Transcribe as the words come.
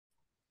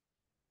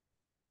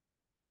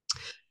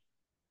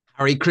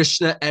Hare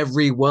Krishna,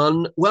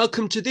 everyone.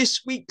 Welcome to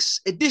this week's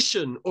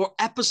edition or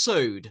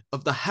episode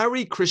of the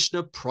Hare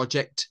Krishna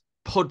Project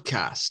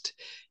podcast.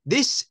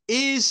 This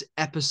is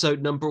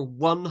episode number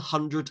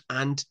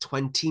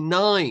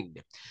 129.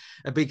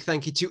 A big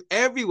thank you to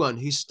everyone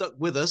who stuck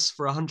with us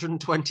for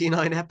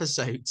 129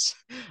 episodes.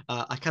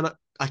 I can't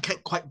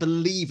quite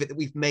believe it that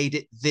we've made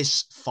it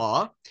this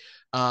far.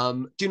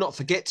 Do not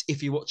forget,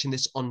 if you're watching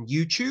this on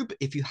YouTube,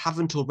 if you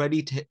haven't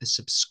already, to hit the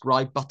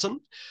subscribe button.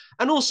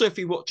 And also, if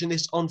you're watching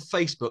this on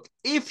Facebook,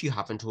 if you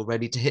haven't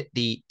already, to hit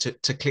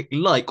to click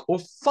like or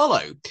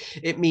follow.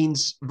 It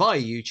means via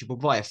YouTube or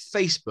via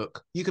Facebook,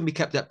 you can be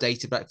kept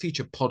updated about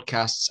future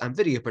podcasts and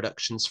video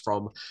productions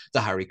from the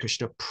Hare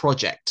Krishna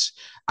Project.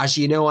 As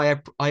you know,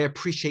 I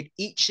appreciate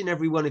each and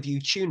every one of you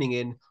tuning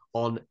in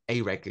on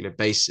a regular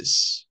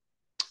basis.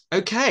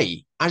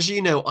 Okay, as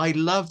you know, I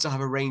love to have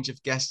a range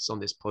of guests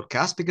on this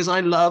podcast because I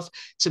love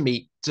to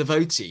meet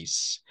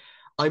devotees.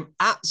 I'm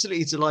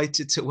absolutely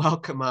delighted to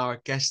welcome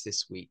our guest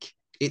this week.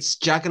 It's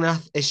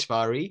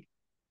Jagannathesvari.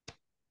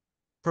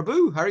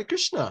 Prabhu, Hare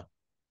Krishna.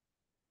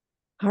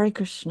 Hare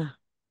Krishna.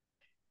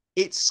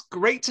 It's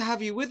great to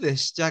have you with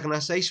us,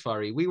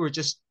 Jagannathesvari. We were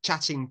just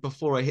chatting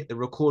before I hit the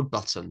record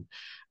button,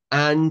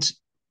 and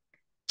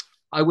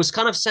I was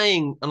kind of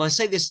saying, and I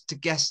say this to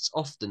guests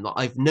often, that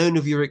I've known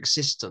of your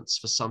existence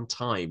for some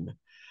time,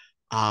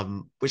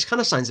 which kind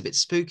of sounds a bit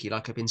spooky,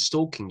 like I've been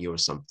stalking you or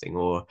something,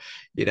 or,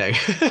 you know.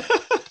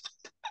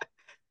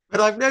 But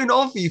I've known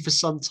of you for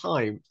some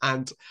time,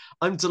 and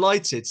I'm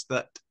delighted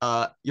that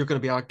you're going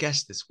to be our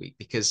guest this week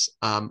because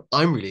I'm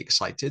really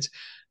excited,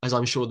 as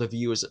I'm sure the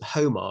viewers at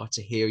home are,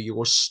 to hear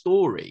your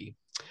story.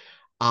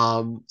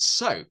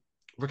 So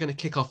we're going to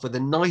kick off with a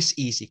nice,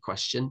 easy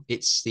question.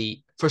 It's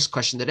the first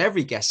question that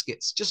every guest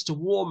gets, just to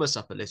warm us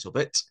up a little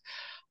bit.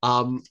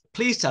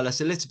 Please tell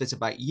us a little bit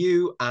about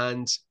you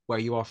and where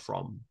you are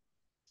from.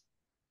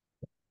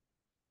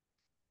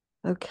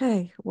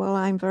 Okay, well,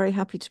 I'm very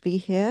happy to be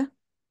here.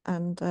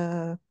 And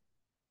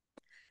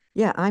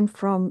yeah, I'm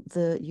from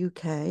the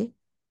UK.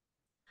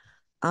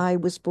 I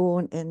was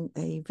born in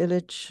a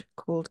village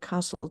called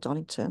Castle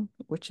Donington,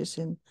 which is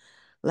in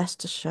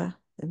Leicestershire,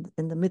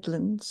 in the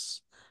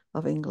Midlands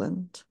of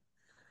England.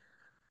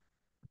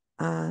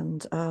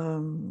 And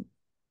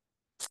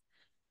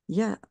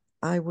yeah,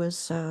 I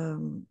was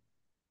my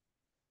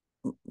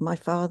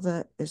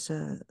father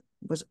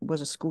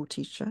was a school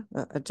teacher,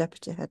 a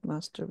deputy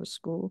headmaster of a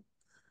school.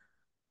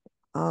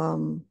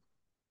 Um,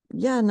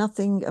 Yeah,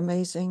 nothing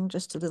amazing,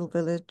 just a little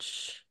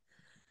village,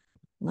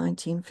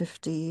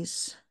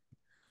 1950s.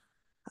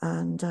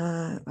 And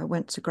I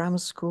went to grammar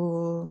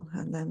school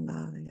and then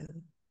I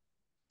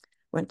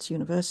went to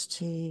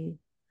university.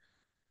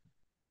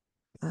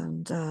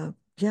 And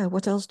yeah,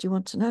 what else do you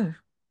want to know?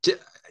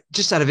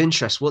 Just out of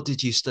interest, what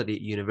did you study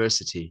at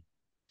university?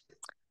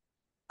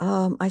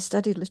 I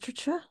studied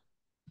literature.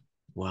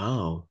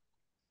 Wow.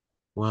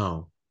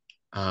 Wow.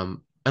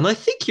 And I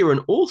think you're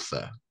an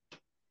author,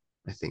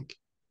 I think.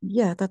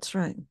 Yeah, that's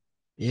right.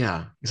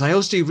 Yeah, because I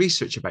always do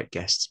research about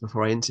guests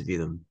before I interview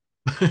them.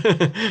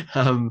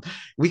 um,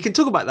 we can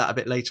talk about that a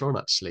bit later on,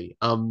 actually.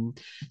 Yeah.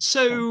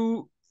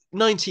 So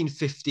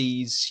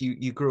 1950s,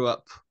 you grew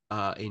up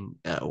in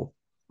or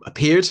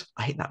appeared.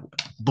 I hate that word.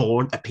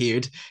 Born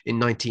appeared in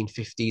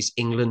 1950s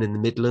England in the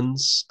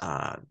Midlands.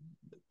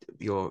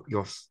 Your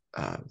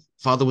uh,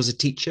 father was a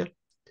teacher.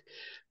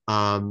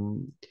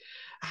 Um,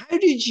 how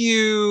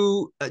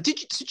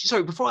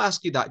sorry, before I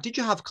ask you that, did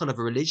you have kind of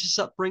a religious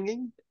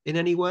upbringing in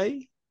any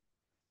way?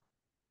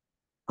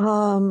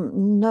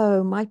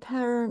 No, my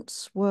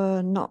parents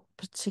were not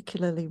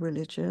particularly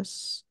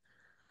religious.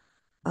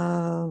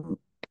 Um,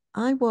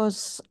 I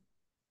was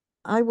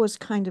I was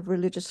kind of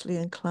religiously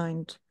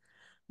inclined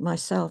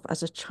myself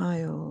as a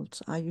child.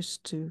 I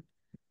used to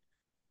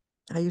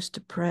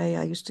pray.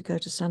 I used to go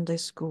to Sunday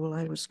school.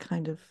 I was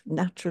kind of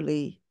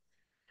naturally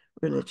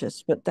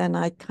religious, but then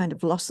I kind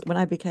of lost when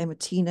I became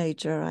a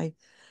teenager. I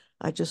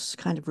just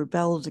kind of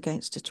rebelled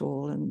against it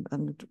all and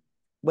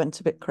went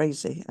a bit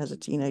crazy as a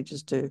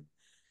teenagers do.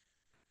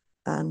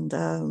 And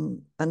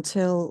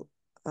until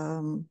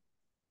um,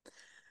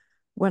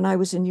 when I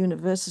was in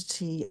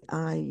university,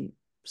 I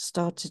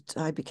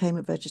became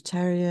a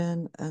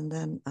vegetarian, and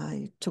then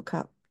I took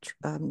up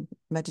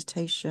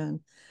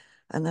meditation.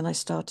 And then I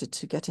started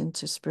to get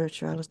into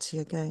spirituality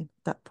again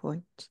at that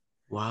point.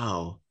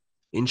 Wow.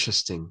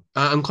 Interesting.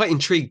 I'm quite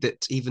intrigued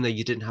that even though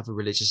you didn't have a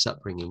religious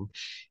upbringing,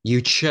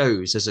 you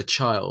chose as a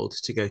child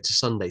to go to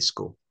Sunday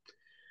school.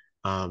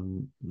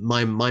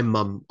 My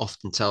mum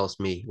often tells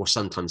me, or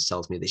sometimes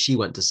tells me, that she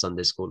went to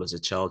Sunday school as a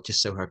child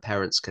just so her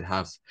parents could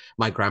have,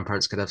 my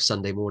grandparents could have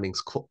Sunday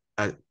mornings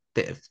a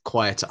bit of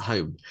quiet at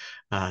home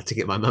to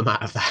get my mum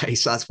out of the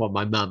house. That's why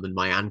my mum and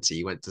my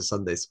auntie went to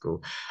Sunday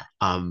school.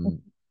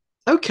 Um,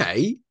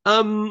 okay.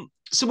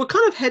 So we're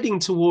kind of heading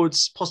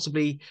towards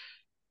possibly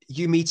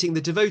you meeting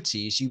the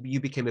devotees. You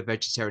became a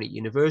vegetarian at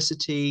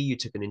university. You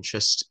took an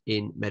interest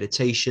in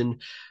meditation.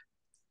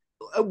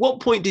 At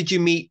what point did you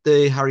meet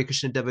the Hare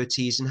Krishna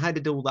devotees, and how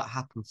did all that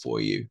happen for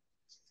you?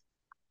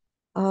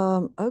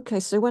 Okay,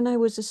 so when I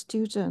was a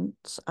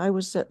student, I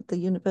was at the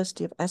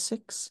University of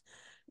Essex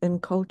in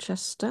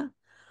Colchester.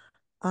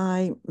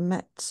 I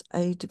met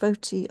a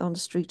devotee on the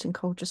street in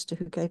Colchester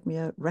who gave me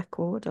a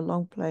record, a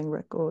long playing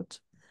record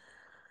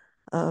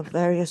of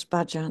various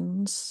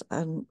bhajans,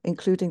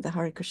 including the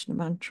Hare Krishna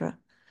mantra.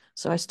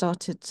 So I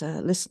started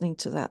listening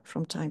to that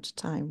from time to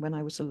time when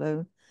I was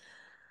alone.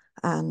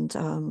 And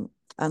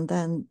and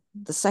then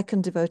the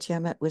second devotee I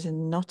met was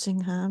in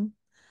Nottingham.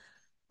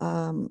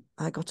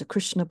 I got a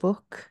Krishna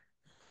book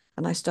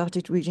and I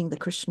started reading the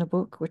Krishna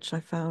book, which I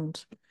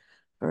found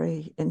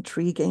very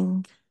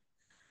intriguing.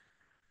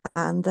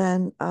 And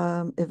then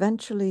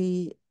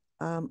eventually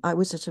I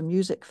was at a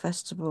music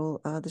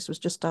festival. This was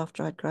just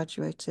after I'd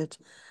graduated.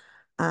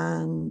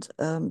 And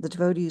the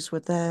devotees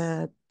were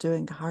there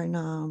doing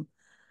Harinam.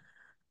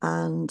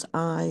 And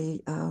I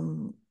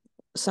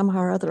somehow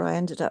or other I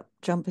ended up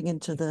jumping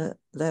into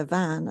their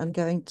van and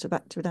going to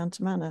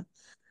Bhaktivedanta Manor.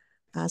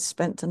 I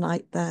spent the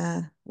night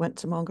there, went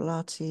to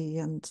Mangalati,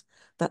 and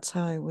that's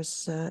how I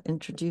was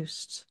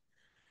introduced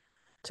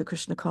to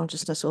Krishna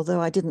consciousness,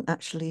 although I didn't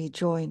actually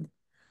join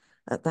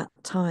at that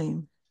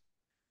time.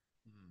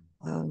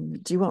 Do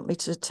you want me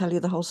to tell you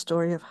the whole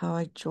story of how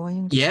I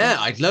joined? Yeah,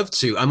 I'd love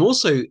to. I'm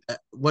also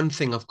one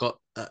thing I've got.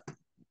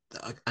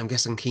 I'm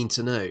guessing keen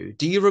to know.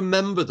 Do you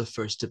remember the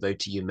first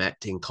devotee you met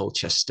in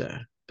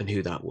Colchester and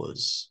who that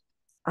was?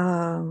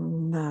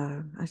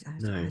 No,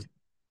 No.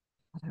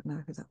 I don't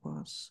know who that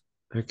was.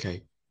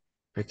 Okay.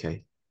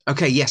 Okay.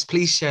 Okay. Yes,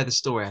 please share the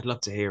story. I'd love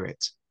to hear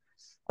it.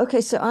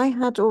 Okay, so I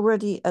had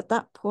already, at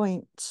that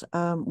point,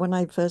 when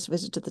I first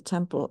visited the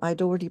temple,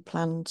 I'd already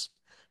planned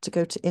to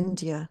go to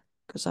India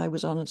because I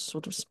was on a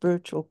sort of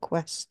spiritual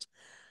quest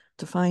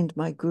to find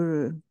my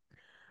guru.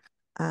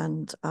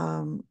 And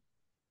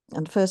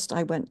first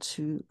I went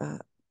to,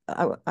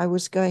 I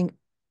was going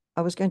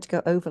to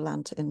go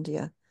overland to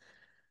India.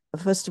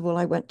 First of all,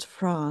 I went to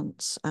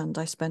France and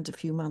I spent a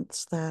few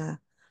months there,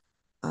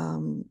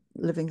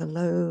 living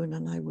alone.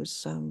 And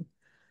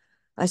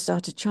I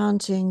started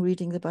chanting,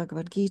 reading the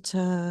Bhagavad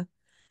Gita,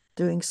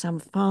 doing some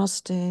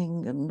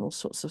fasting and all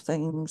sorts of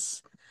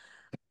things.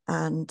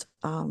 And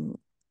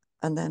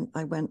then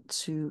I went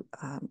to,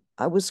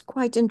 I was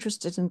quite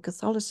interested in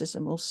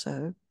Catholicism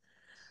also.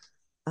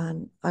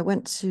 And I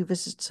went to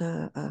visit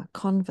a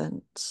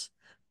convent,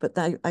 but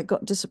I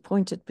got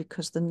disappointed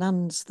because the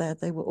nuns there,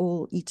 they were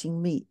all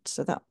eating meat.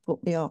 So that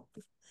put me off.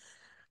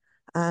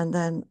 And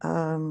then,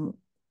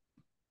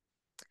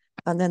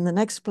 the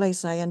next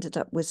place I ended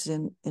up was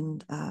in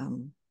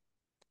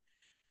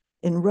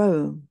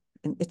Rome,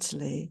 in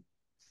Italy.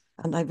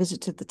 And I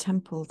visited the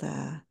temple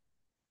there.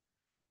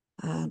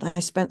 And I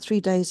spent 3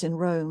 days in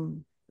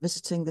Rome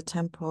visiting the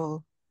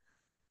temple.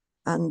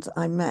 And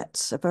I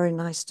met a very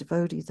nice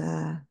devotee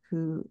there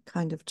who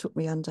kind of took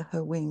me under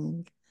her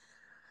wing.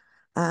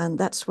 And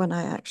that's when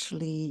I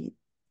actually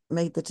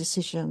made the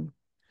decision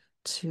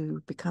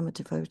to become a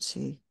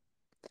devotee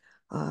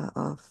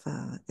of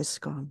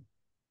ISKCON.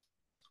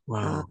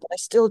 Wow. But I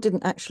still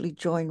didn't actually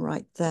join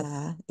right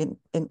there in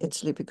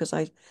Italy because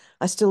I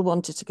still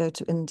wanted to go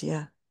to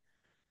India.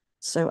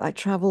 So I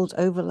traveled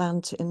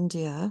overland to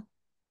India,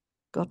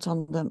 got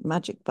on the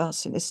magic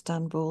bus in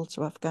Istanbul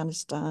to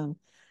Afghanistan,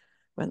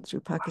 went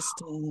through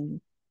Pakistan,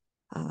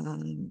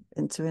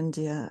 into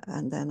India,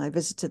 and then I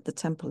visited the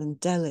temple in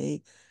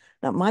Delhi.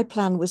 Now, my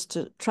plan was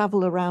to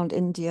travel around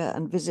India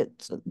and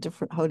visit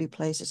different holy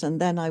places, and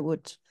then I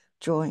would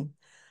join.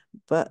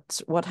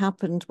 But what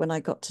happened when I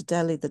got to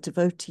Delhi, the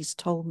devotees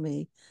told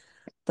me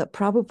that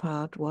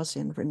Prabhupada was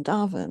in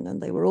Vrindavan, and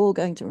they were all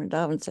going to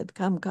Vrindavan and said,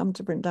 come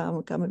to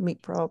Vrindavan, come and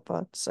meet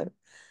Prabhupada.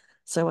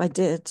 So I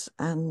did,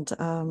 and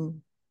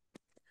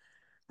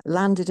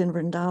landed in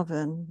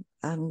Vrindavan,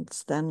 and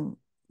then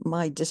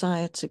my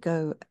desire to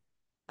go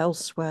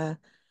elsewhere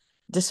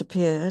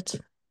disappeared,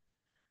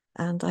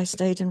 and I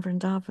stayed in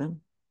Vrindavan.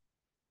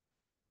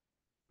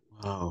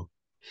 Wow.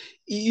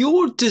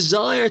 Your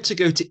desire to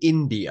go to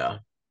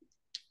India,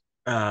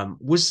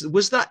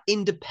 was that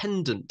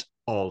independent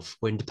of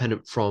or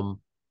independent from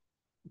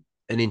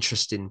an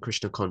interest in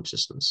Krishna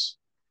consciousness?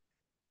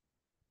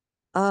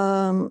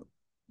 Um,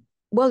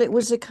 well, it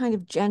was a kind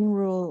of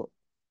general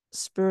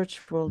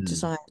spiritual Hmm.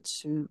 desire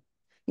to,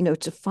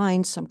 to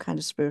find some kind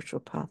of spiritual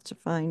path, to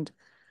find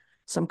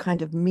some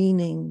kind of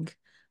meaning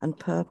and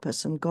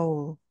purpose and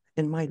goal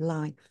in my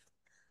life.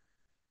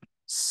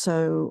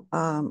 So,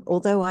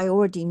 although I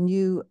already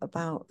knew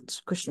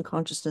about Krishna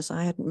consciousness,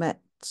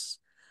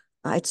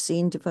 I'd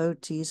seen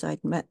devotees,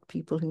 I'd met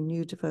people who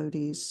knew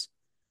devotees,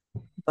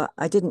 but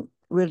I didn't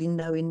really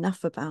know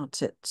enough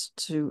about it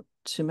to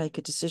make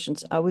a decision.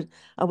 So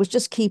I was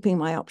just keeping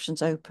my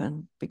options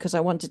open because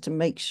I wanted to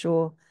make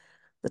sure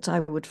that I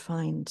would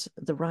find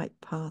the right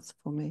path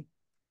for me.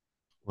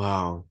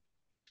 Wow.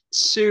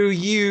 So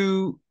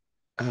you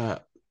uh,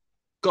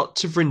 got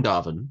to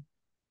Vrindavan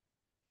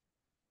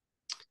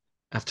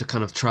after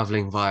kind of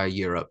traveling via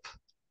Europe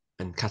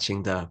and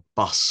catching the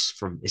bus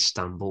from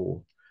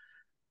Istanbul.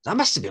 That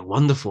must have been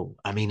wonderful.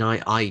 I mean,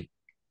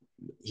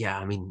 yeah,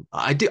 I mean,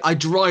 I do. I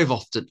drive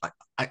often.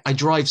 I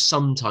drive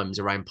sometimes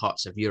around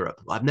parts of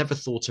Europe. I've never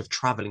thought of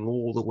traveling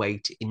all the way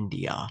to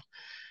India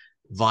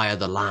via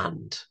the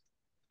land.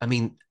 I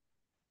mean,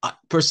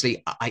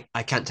 personally,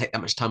 I can't take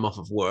that much time off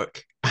of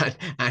work,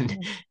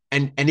 and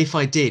and if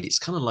I did, it's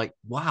kind of like,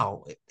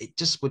 wow, it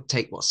just would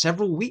take what,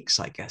 several weeks,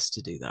 I guess,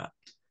 to do that.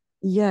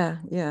 Yeah,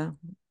 yeah,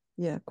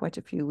 yeah, quite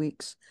a few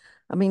weeks.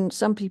 I mean,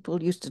 some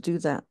people used to do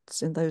that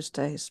in those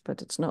days,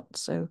 but it's not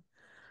so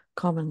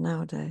common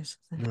nowadays,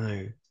 I think.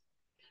 No.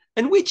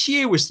 And which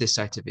year was this,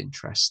 out of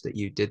interest, that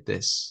you did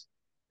this?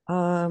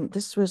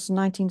 This was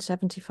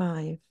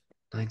 1975.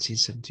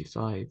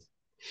 1975.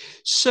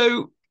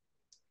 So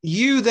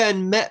you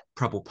then met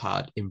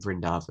Prabhupada in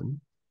Vrindavan.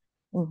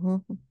 Hmm.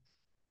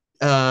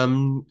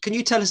 Can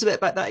you tell us a bit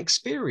about that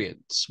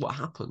experience? What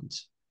happened?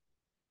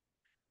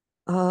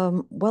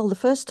 Well, the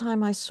first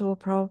time I saw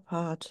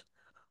Prabhupada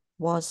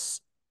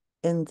was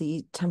in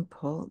the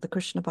temple, the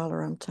Krishna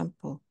Balaram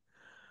temple,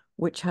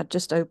 which had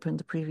just opened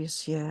the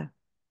previous year.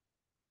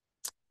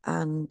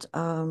 And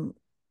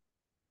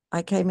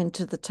I came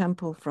into the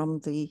temple from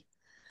the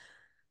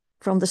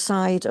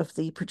side of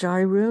the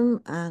Pujari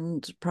room,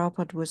 and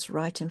Prabhupada was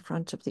right in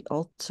front of the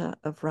altar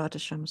of Radha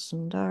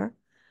Sundar,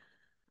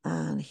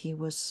 and he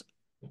was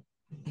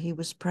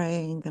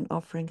praying and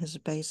offering his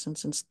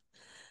obeisance, and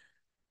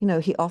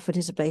he offered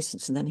his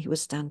obeisance, and then he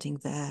was standing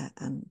there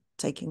and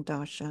taking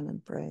darshan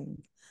and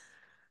praying,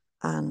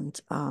 and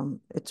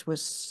it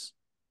was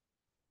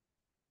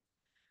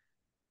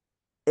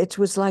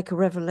like a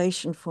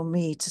revelation for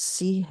me to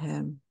see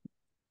him,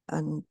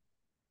 and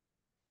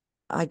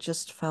I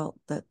just felt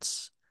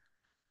that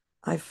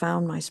I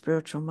found my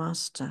spiritual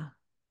master.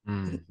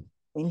 Mm,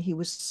 I mean, he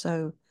was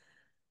so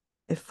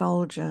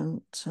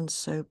effulgent and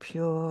so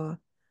pure,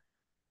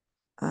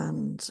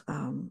 and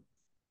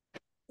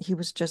he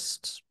was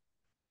just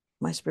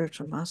my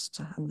spiritual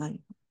master, and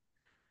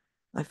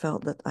I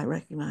felt that I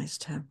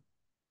recognized him.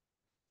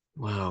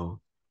 wow.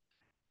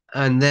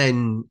 And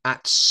then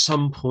at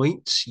some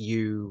point,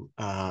 you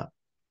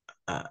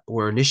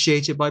were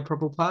initiated by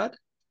Prabhupada.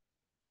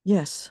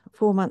 Yes,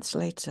 4 months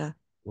later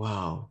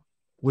Wow.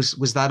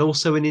 Was that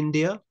also in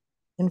India?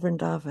 in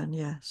Vrindavan.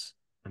 Yes,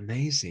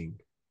 Amazing.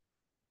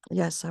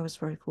 yes, I was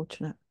very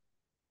fortunate.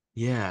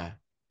 Yeah.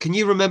 Can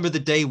you remember the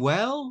day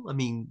well? I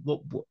mean,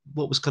 what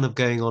was kind of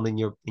going on in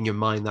your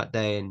mind that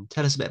day? And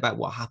tell us a bit about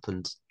what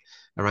happened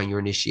around your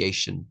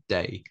initiation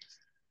day.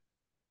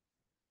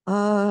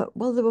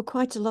 Well, there were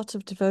quite a lot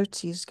of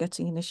devotees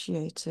getting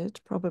initiated,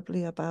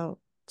 probably about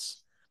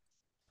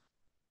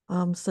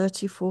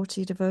 30,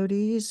 40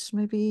 devotees,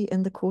 maybe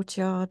in the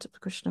courtyard of the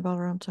Krishna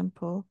Balaram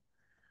temple.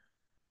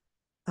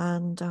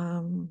 And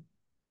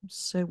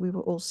so we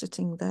were all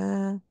sitting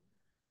there.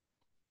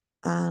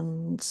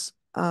 And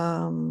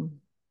I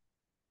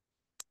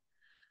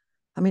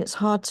mean, it's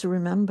hard to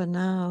remember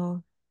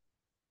now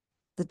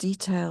the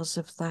details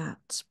of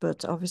that,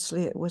 but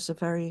obviously it was a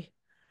very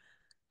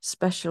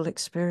special Mm,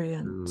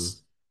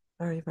 experience,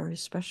 very, very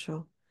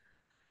special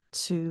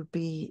to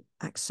be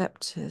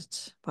accepted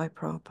by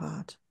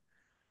Prabhupada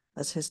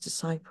as his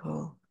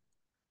disciple.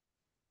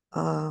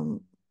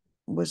 Um,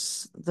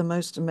 was the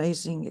most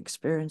amazing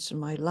experience in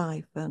my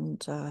life,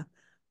 and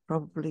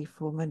probably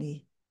for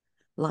many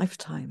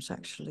lifetimes,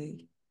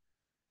 actually.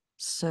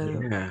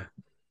 So yeah.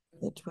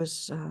 it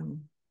was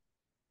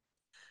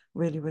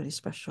really, really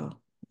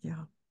special.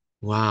 Yeah.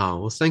 Wow.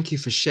 Well, thank you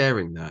for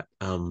sharing that.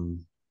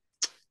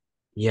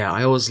 Yeah,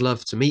 I always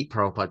love to meet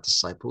Prabhupada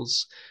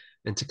disciples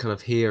and to kind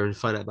of hear and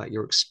find out about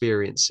your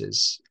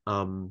experiences.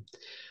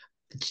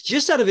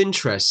 Just out of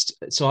interest,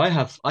 so I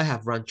have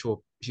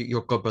Rancho,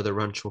 your godbrother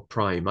Rancho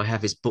Prime. I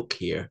have his book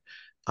here,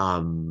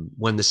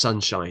 When the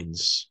Sun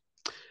Shines,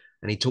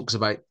 and he talks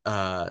about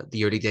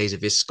the early days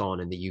of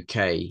ISKCON in the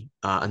UK.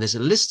 And there's a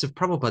list of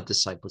Prabhupada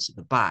disciples at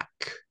the back.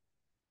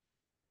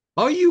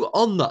 Are you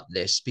on that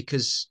list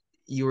because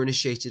you were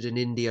initiated in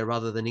India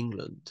rather than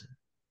England?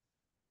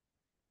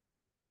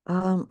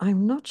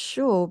 I'm not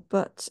sure,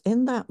 but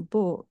in that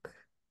book,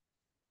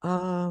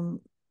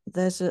 um,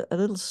 there's a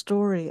little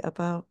story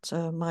about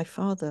my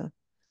father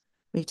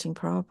meeting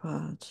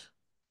Prabhupada,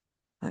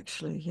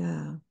 actually,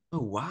 yeah, Oh,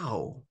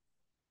 wow.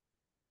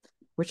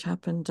 which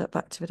happened at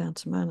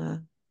Bhaktivedanta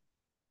Manor.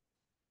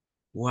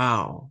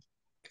 Wow.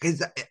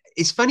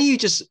 It's funny you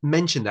just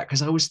mentioned that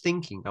because I was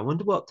thinking, I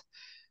wonder what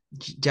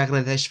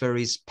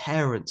Jagannathesvari's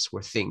parents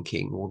were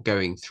thinking or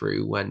going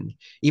through when,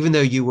 even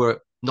though you were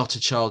not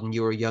a child and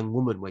you were a young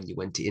woman when you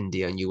went to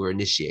India and you were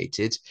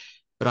initiated,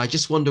 but I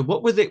just wonder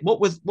what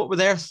were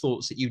their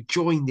thoughts that you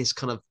joined this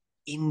kind of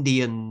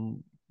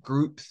Indian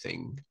group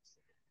thing?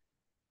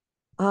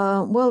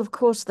 Well, of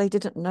course, they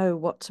didn't know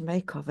what to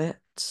make of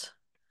it.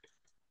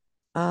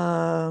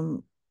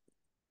 Um,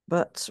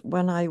 but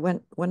when I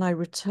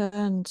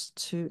returned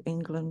to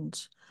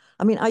England,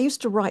 I mean, I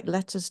used to write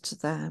letters to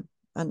them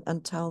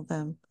and tell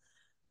them.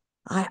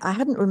 I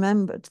hadn't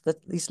remembered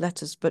these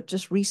letters, but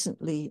just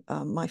recently,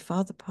 my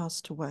father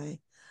passed away,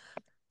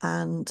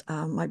 and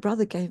my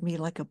brother gave me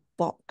like a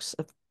box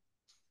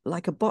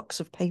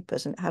of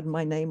papers, and it had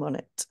my name on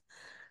it.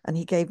 and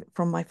he gave it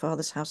from my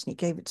father's house, and he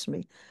gave it to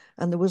me.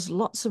 And there was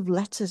lots of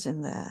letters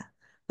in there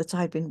that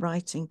I'd been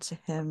writing to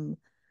him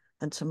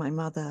and to my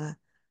mother,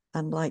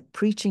 and like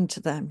preaching to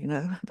them, you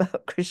know,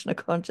 about Krishna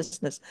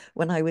consciousness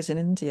when I was in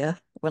India,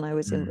 when I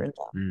was in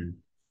Vrindavan.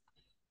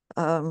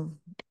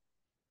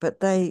 But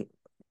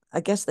I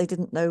guess they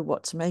didn't know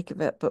what to make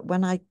of it. But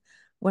when I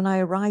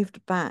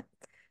arrived back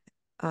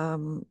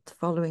the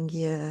following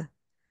year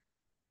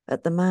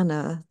at the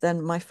manor,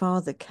 then my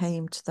father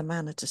came to the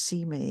manor to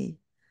see me.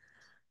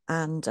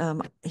 And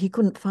he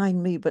couldn't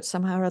find me, but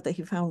somehow or other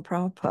he found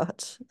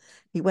Prabhupada.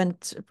 He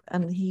went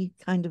and he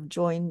kind of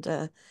joined.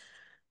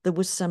 There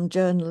was some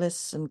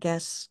journalists and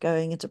guests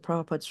going into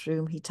Prabhupada's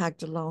room. He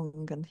tagged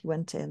along and he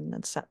went in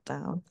and sat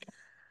down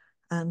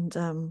and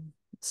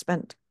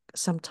spent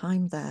some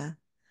time there.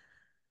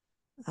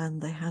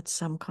 And they had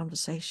some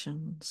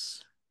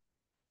conversations.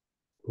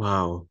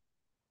 Wow,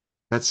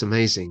 that's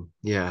amazing.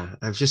 Yeah,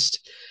 I've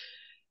just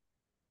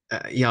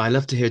yeah, I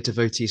love to hear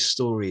devotees'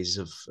 stories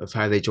of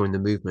how they joined the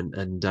movement,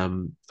 and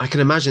I can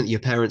imagine that your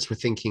parents were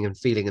thinking and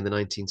feeling in the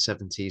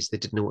 1970s. They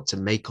didn't know what to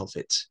make of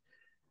it.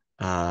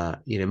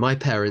 You know, my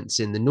parents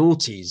in the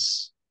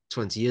noughties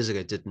 20 years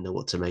ago didn't know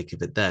what to make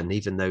of it then,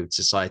 even though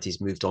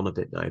society's moved on a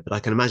bit now. But I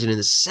can imagine in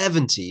the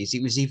 70s,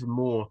 it was even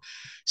more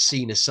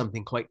seen as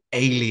something quite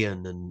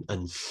alien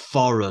and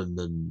foreign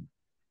and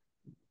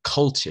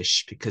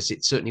cultish, because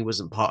it certainly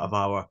wasn't part of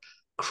our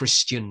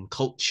Christian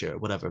culture,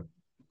 whatever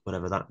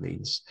that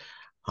means.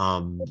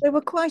 They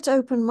were quite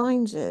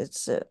open-minded,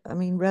 I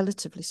mean,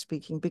 relatively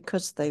speaking,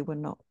 because they were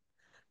not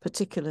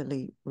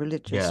particularly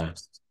religious. Yeah.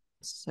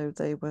 So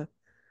they were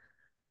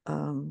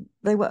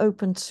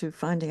open to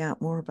finding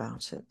out more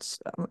about it.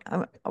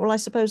 Well, I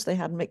suppose they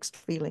had mixed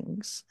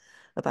feelings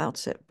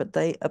about it, but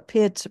they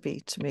appeared to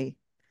be, to me,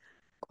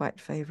 quite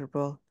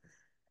favorable.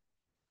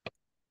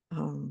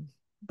 I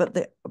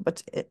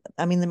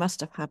mean, they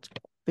must have had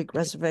big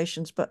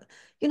reservations, but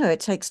you know, it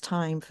takes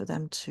time for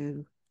them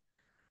to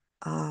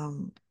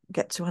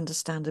get to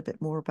understand a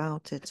bit more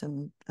about it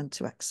and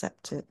to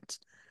accept it,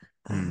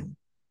 Mm.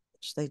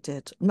 which they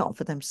did. Not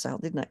for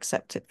themselves, they didn't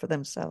accept it for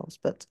themselves,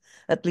 but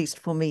at least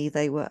for me,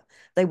 they were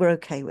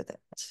okay with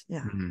it.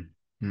 Yeah. Mm.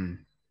 Mm.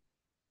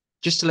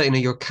 Just to let you know,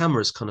 your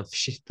camera's kind of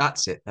shift.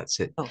 That's it. That's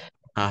it. Oh,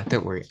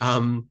 Don't worry.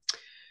 And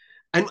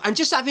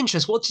just out of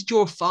interest, what did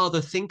your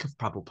father think of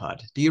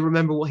Prabhupada? Do you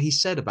remember what he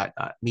said about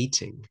that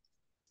meeting?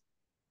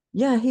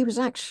 yeah, he was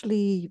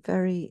actually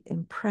very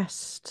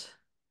impressed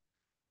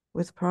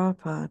with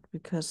Prabhupada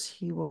because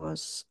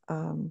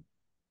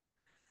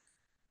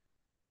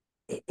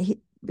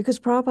because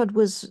Prabhupada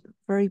was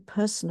very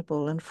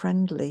personable and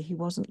friendly. He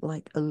wasn't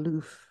like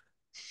aloof,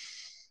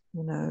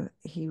 you know.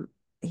 He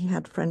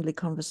had friendly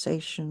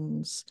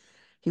conversations.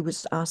 He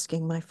was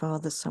asking my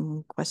father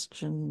some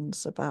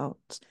questions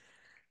about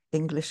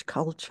English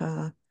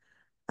culture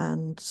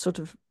and sort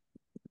of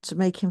to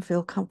make him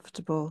feel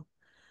comfortable.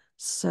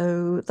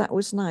 So that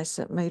was nice.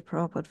 It made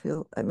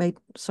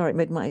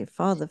my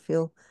father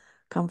feel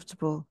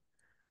comfortable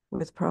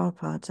with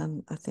Prabhupada,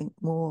 and I think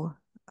more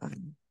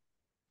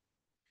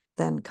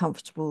than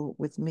comfortable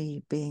with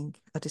me being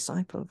a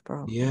disciple of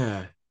Prabhupada.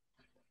 Yeah,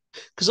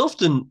 because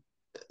often,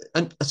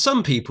 and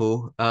some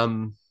people,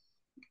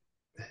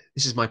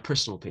 this is my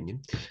personal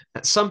opinion,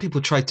 some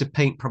people try to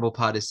paint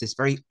Prabhupada as this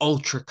very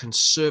ultra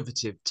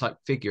conservative type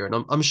figure,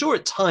 and I'm sure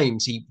at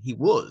times he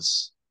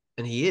was,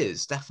 and he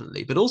is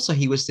definitely, but also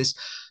he was this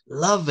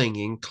loving,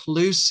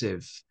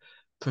 inclusive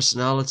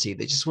personality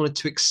that just wanted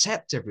to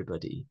accept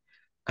everybody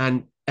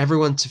and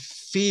everyone to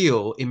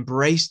feel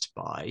embraced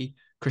by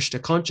Krishna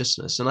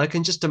consciousness. And I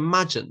can just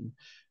imagine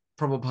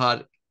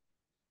Prabhupada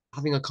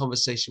having a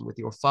conversation with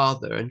your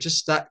father and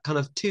just that kind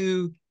of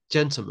two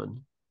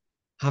gentlemen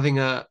having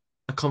a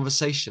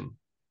conversation,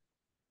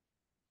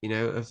 you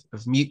know, of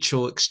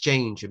mutual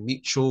exchange and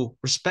mutual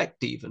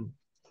respect even,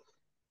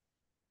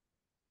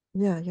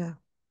 Yeah, yeah,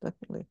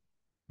 definitely.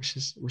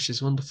 which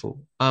is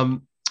wonderful.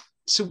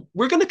 So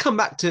we're going to come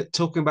back to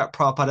talking about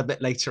Prabhupada a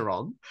bit later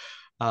on,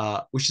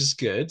 which is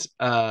good,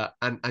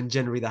 and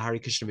generally the Hare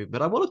Krishna movement.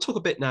 But I want to talk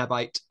a bit now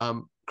about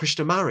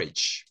Krishna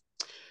marriage,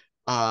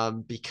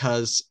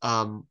 because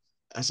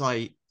as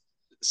I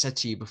said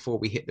to you before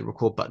we hit the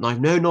record button,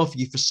 I've known of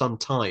you for some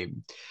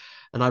time.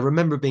 And I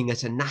remember being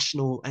at an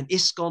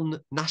ISKCON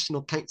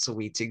National Council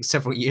meeting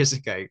several years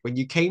ago when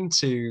you came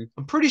to,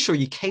 I'm pretty sure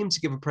you came to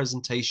give a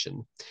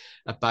presentation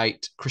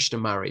about Krishna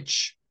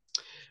marriage.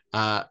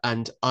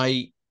 And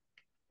I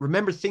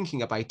remember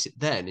thinking about it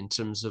then in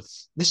terms of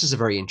this is a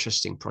very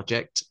interesting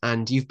project,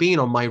 and you've been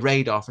on my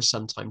radar for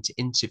some time to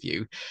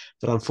interview,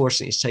 but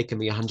unfortunately it's taken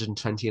me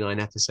 129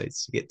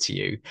 episodes to get to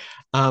you.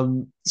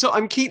 So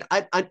I'm keen.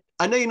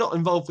 I know you're not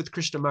involved with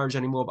Krishna marriage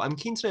anymore, but I'm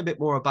keen to know a bit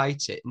more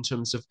about it in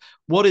terms of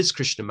what is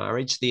Krishna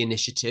marriage, the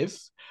initiative,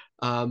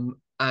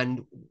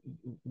 and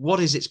what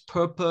is its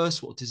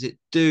purpose, what does it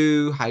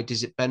do, how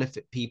does it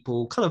benefit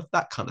people, kind of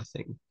that kind of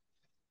thing.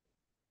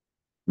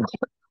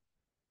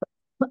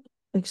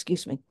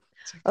 Excuse me.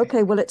 It's okay.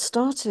 Okay, well, it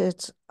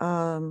started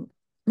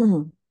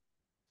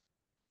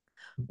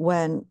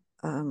when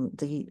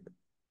the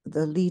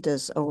the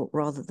leaders, or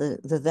rather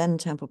the then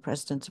temple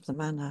president of the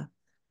manor,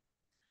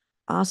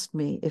 asked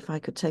me if I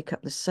could take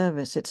up this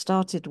service. It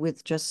started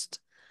with just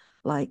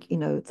like,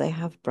 they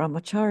have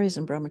brahmacharis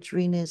and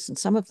brahmacharinis, and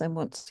some of them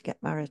want to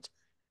get married.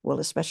 Well,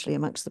 especially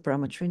amongst the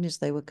brahmacharinis,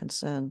 they were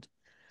concerned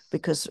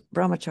because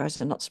brahmacharis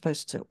are not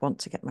supposed to want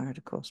to get married,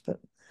 of course, but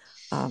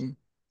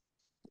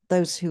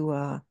those who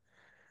are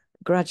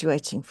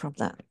graduating from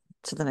that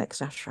to the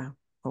next ashram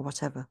or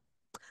whatever.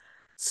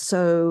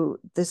 So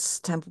this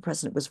temple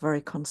president was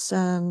very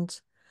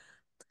concerned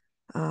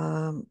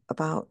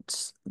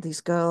about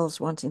these girls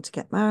wanting to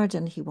get married,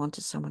 and he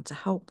wanted someone to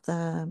help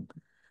them.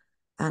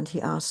 And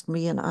he asked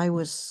me, and I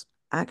was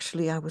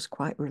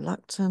quite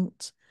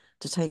reluctant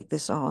to take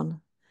this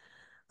on.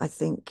 I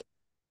think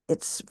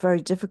it's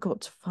very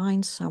difficult to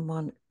find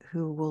someone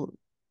who will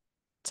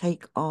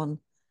take on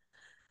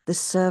this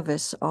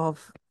service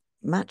of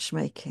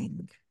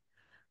matchmaking,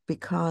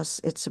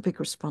 because it's a big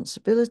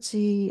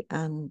responsibility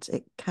and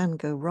it can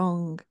go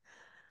wrong.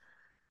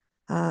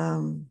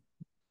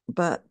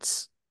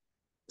 But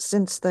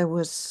since there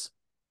was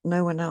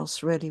no one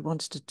else really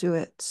wanted to do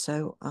it,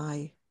 so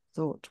I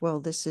thought, well,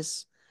 this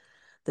is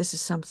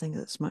something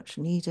that's much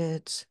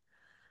needed,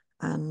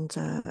 and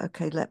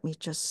okay, let me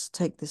just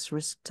take this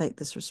risk, take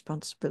this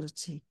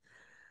responsibility,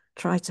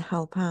 try to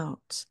help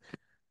out.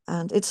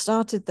 And it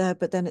started there,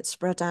 but then it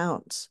spread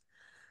out,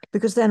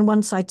 because then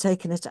once I'd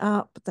taken it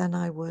up, then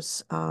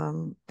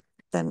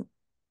then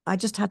I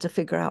just had to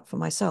figure out for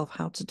myself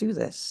how to do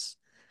this.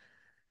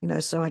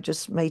 So I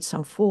just made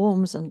some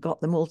forms and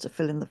got them all to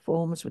fill in the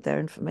forms with their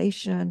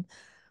information.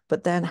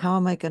 But then how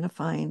am I going to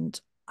find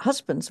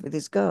husbands with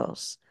these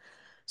girls?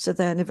 So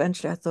then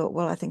eventually I thought,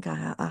 well, I think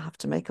I have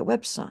to make a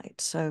website.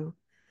 So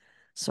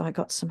I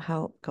got some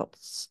help, got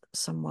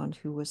someone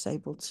who was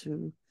able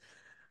to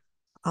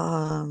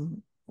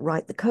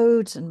write the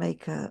codes and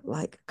make a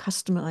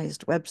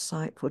customized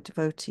website for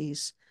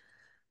devotees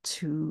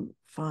to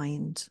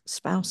find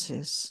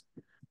spouses.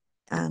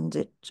 And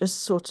it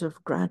just sort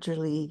of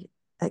gradually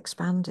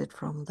expanded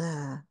from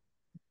there.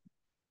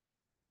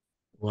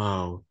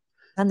 Wow.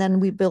 And then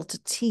we built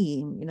a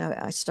team.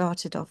 I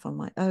started off on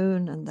my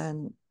own, and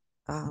then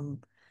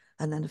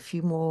a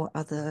few more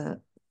other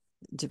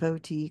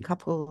devotee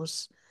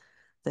couples,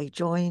 they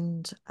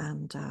joined,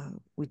 and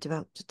we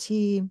developed a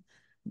team.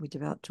 We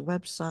developed a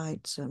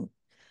website, and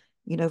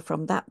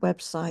from that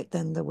website,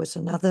 then there was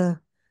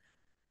another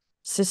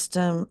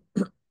system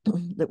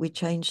that we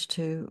changed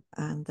to,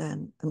 and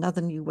then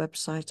another new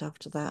website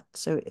after that.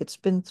 So it's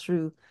been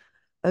through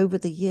over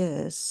the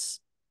years,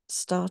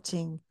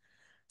 starting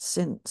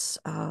since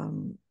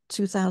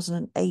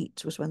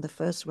 2008 was when the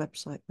first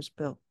website was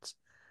built.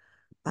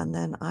 And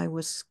then I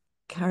was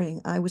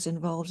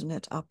involved in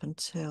it up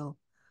until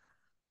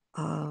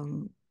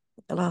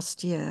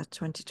last year,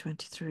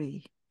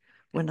 2023,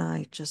 when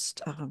I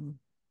just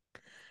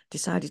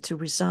decided to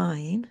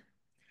resign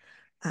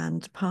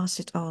and pass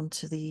it on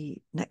to the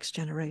next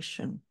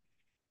generation.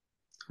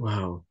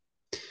 Wow.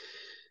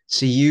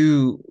 So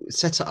you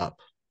set it up,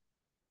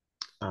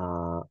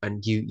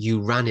 and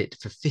you ran it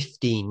for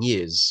 15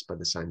 years by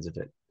the signs of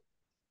it.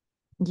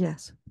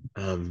 Yes.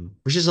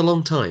 Which is a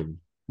long time.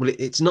 Well,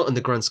 it's not in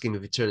the grand scheme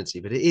of eternity,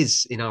 but it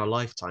is in our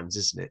lifetimes,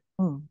 isn't it?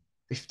 Mm.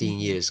 15 Mm-hmm.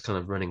 years kind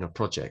of running a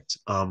project.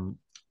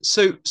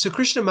 So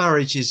Krishna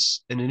Marriage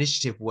is an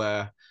initiative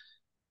where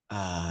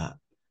uh,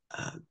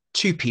 uh,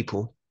 two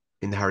people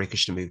in the Hare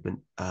Krishna movement,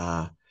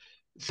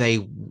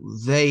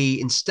 they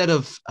instead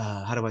of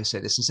how do I say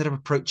this? Instead of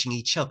approaching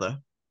each other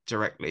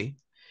directly,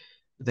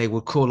 they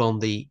will call on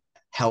the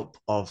help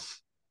of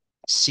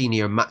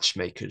senior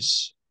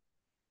matchmakers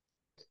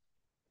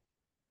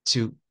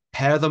to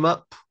pair them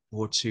up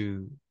or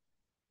to.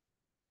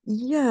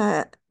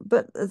 Yeah,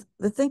 but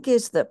the thing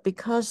is that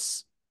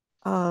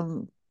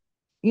um,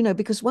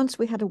 because once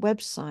we had a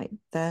website,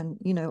 then,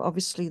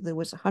 obviously there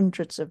was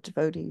hundreds of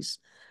devotees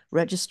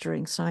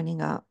registering,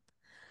 signing up,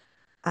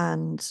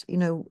 and,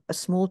 a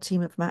small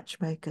team of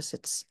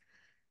matchmakers.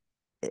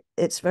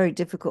 It's very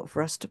difficult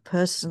for us to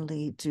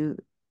personally do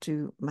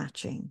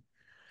matching.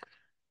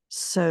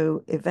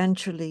 So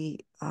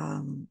eventually,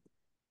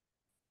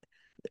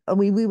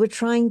 we were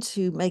trying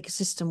to make a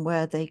system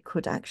where they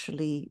could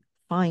actually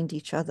find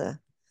each other.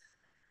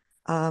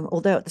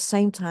 Although at the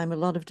same time, a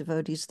lot of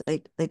devotees,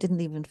 they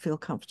didn't even feel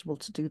comfortable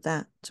to do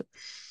that.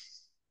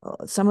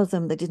 Some of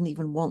them, they didn't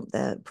even want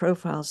their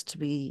profiles to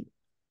be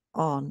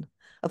on.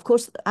 Of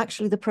course,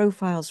 actually, the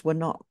profiles were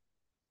not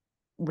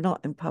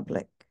in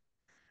public.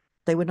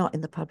 They were not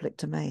in the public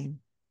domain.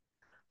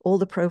 All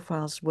the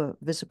profiles were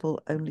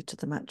visible only to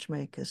the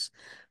matchmakers.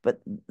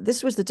 But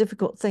this was the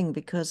difficult thing,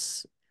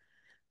 because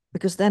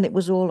then it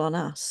was all on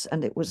us,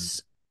 and it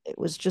was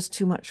just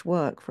too much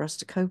work for us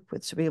to cope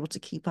with, to be able to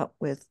keep up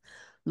with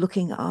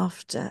looking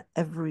after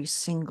every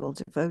single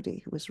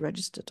devotee who was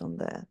registered on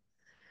there.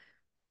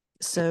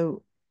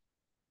 So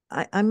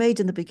I made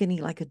in the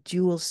beginning like a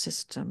dual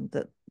system,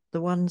 that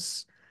the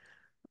ones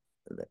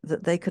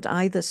that they could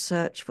either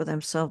search for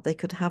themselves, they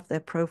could have their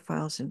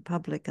profiles in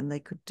public, and they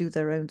could do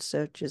their own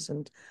searches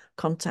and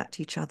contact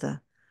each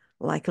other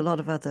like a lot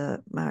of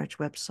other marriage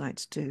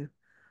websites do,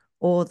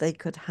 or they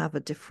could have a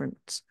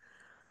different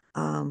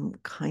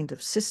kind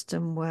of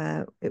system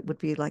where it would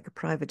be like a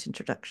private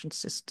introduction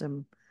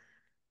system,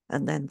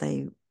 and then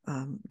they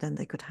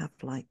could have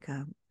like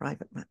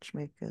private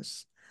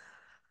matchmakers.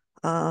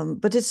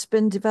 But it's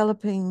been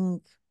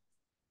developing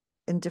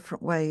in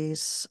different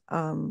ways.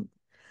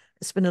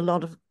 It's been a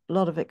lot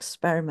of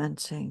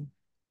experimenting,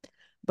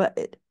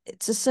 but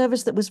it's a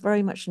service that was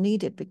very much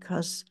needed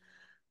because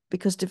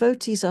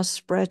devotees are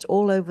spread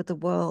all over the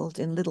world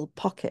in little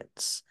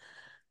pockets,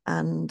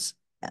 and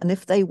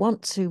if they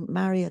want to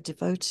marry a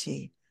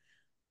devotee,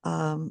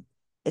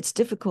 it's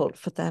difficult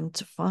for them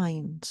to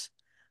find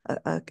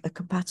a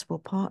compatible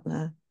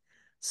partner.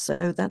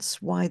 So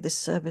that's why this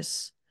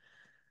service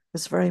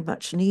was very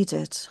much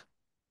needed.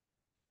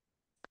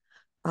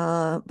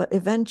 But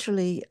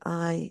eventually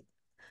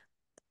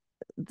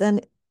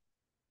then,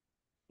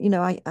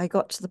 I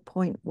got to the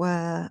point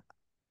where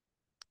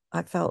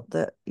I felt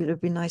that it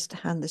would be nice to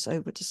hand this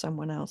over to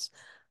someone else,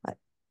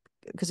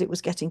 because it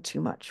was getting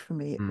too much for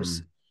me. It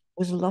was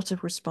a lot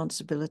of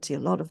responsibility, a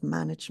lot of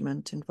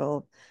management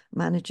involved,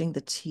 managing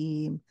the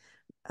team,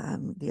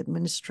 the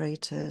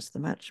administrators, the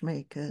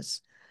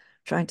matchmakers,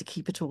 trying to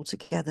keep it all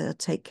together,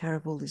 take care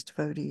of all these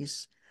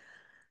devotees.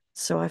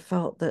 So I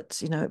felt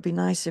that, it'd be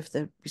nice if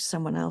there'd be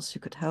someone else who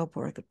could help,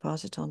 or I could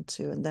pass it on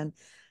to. And then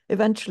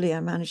eventually I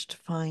managed to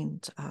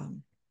find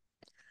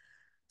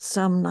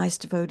some nice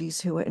devotees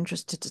who were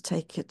interested to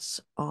take it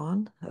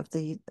on of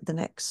the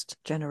next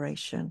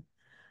generation.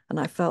 And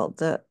I felt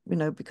that,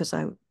 because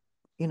I'm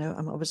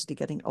obviously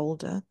getting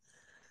older,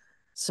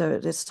 so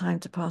it's time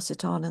to pass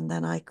it on. And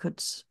then I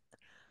could,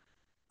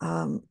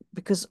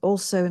 because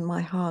also in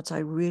my heart, I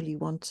really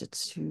wanted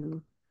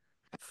to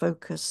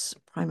focus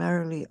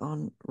primarily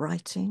on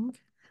writing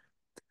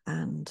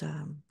and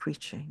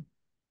preaching.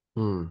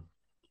 In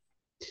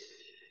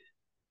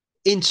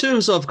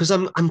terms of, because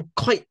I'm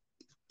quite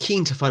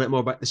keen to find out more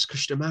about this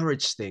Krishna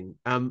marriage thing.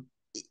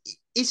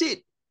 Is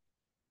it,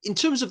 in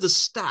terms of the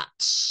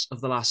stats of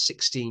the last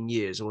 16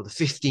 years or the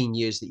 15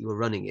 years that you were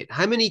running it,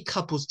 how many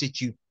couples did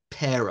you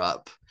pair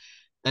up,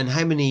 and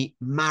how many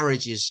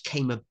marriages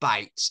came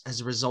about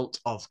as a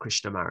result of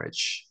Krishna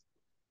marriage?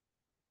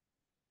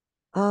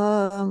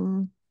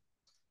 Not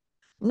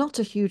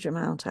a huge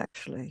amount,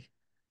 actually.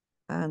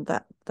 And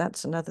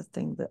that's another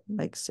thing that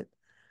makes it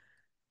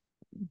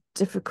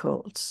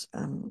difficult,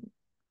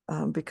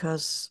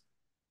 because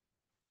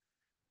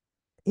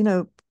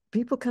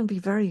people can be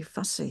very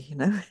fussy,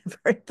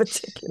 very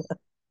particular,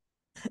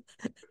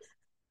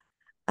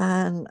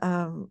 and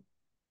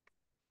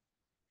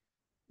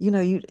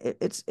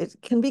it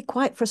can be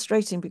quite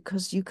frustrating,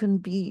 because you can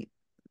be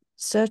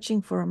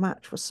searching for a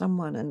match for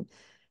someone, and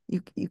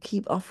you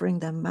keep offering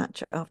them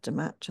match after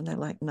match, and they're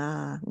like,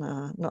 nah,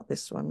 not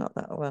this one, not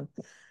that one,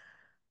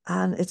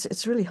 and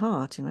it's really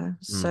hard.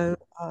 So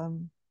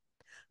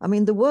I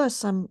mean, there were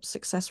some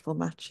successful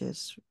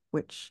matches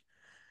which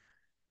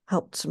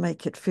helped to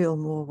make it feel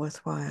more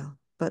worthwhile,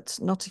 but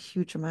not a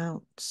huge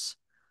amount.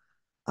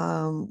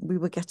 We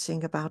were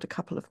getting about a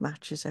couple of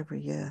matches every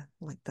year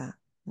like that.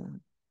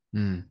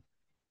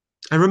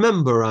 I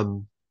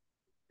remember,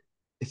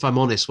 if I'm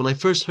honest, when I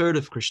first heard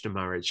of Krishna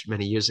marriage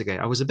many years ago,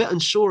 I was a bit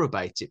unsure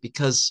about it,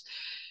 because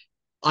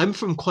I'm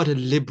from quite a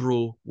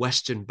liberal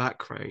Western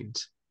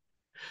background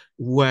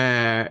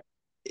where,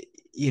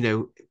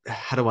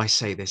 how do I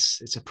say this?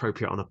 It's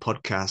appropriate on a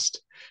podcast.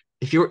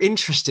 If you're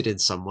interested in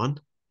someone,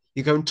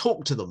 you go and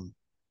talk to them,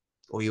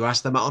 or you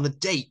ask them out on a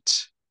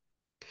date.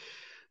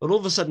 And all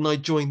of a sudden, I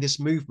joined this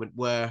movement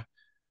where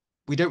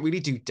we don't really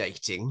do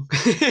dating,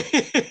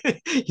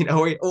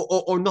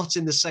 or not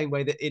in the same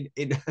way that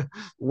in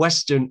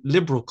Western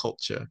liberal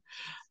culture.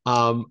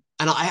 And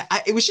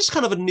it was just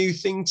kind of a new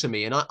thing to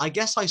me. And I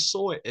guess I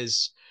saw it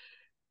as,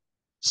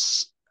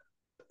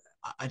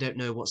 I don't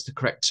know what's the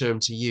correct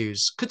term to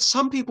use. Could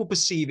some people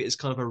perceive it as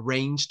kind of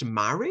arranged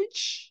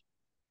marriage,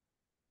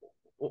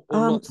 or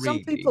not Some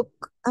really? people,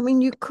 I mean,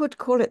 you could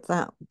call it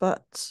that,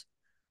 but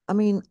I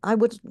mean, I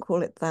wouldn't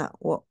call it that,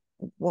 what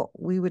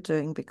we were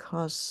doing,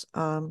 because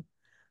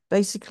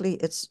basically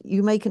it's,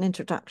 you make an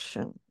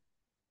introduction,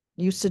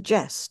 you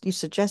suggest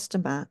a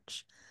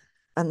match,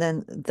 and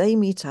then they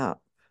meet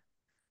up,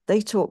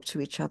 they talk to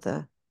each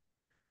other,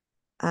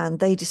 and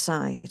they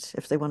decide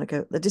if they want to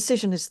go. The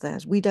decision is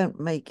theirs. We don't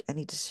make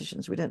any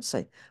decisions. We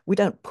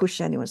don't push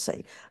anyone,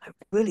 say, I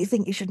really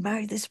think you should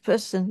marry this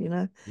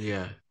person,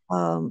 Yeah.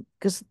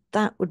 because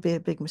that would be a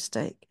big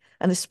mistake.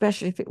 And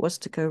especially if it was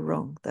to go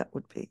wrong, that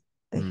would be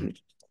a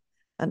huge,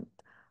 and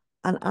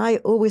I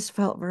always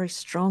felt very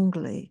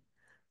strongly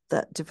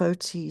that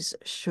devotees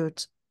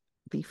should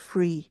be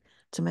free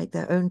to make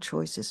their own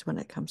choices when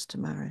it comes to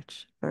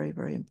marriage. Very,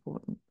 very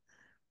important.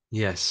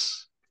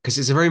 Yes. Because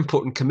it's a very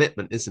important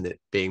commitment, isn't it?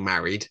 Being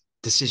married,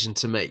 decision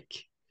to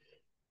make.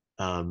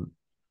 Um,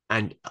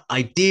 and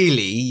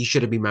ideally, you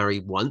shouldn't be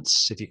married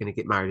once if you're going to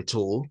get married at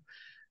all.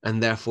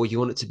 And therefore, you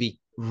want it to be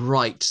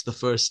right the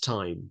first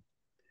time.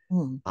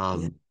 Yeah.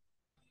 Um,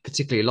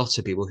 particularly a lot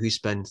of people who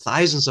spend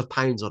thousands of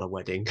pounds on a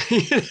wedding.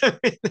 You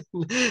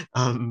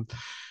know?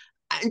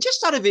 And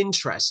just out of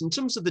interest, in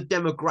terms of the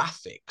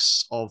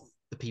demographics of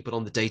the people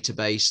on the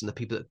database and the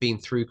people that have been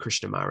through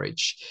Krishna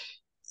marriage,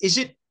 is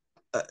it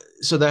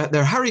so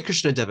they're Hare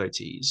Krishna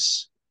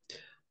devotees?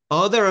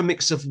 Are there a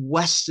mix of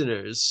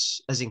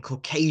Westerners, as in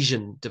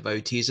Caucasian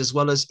devotees, as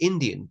well as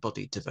Indian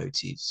bodied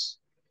devotees?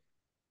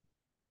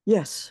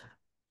 Yes,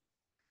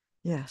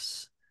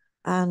 yes.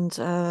 And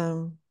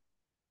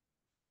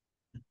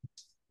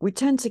we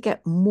tend to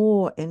get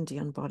more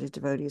Indian body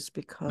devotees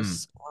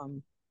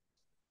Mm.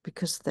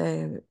 because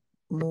they're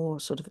more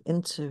sort of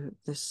into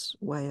this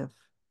way of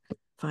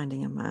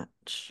finding a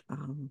match.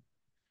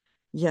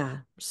 Yeah,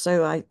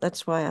 so I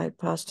that's why I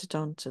passed it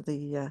on to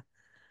the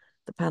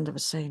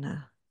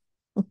Pandavasena.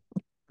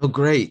 Oh,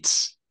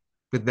 great.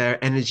 With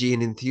their energy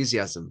and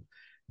enthusiasm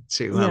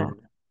to Yeah.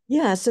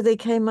 Yeah, so they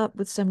came up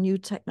with some new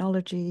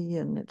technology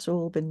and it's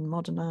all been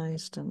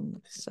modernized, and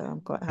so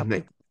I'm quite and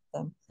happy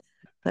to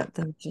let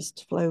them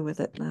just flow with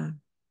it now.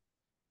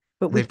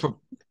 But we they've keep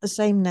the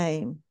same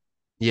name.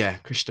 yeah,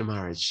 Krishna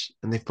Marriage.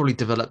 And they've probably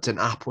developed an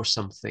app or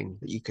something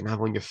that you can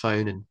have on your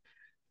phone and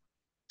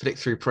flick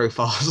through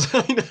profiles.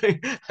 I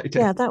know. I don't.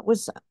 Yeah, that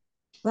was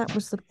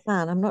the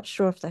plan. I'm not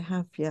sure if they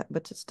have yet,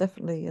 but it's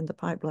definitely in the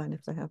pipeline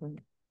if they haven't.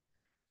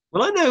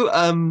 Well, I know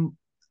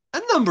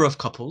a number of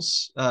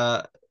couples,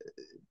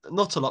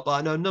 not a lot, but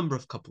I know a number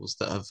of couples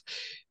that have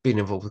been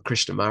involved with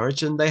Krishna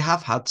Marriage and they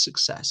have had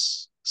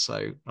success.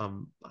 So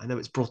I know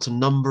it's brought a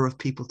number of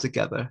people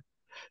together.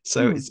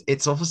 So Hmm.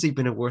 it's obviously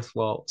been a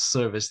worthwhile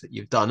service that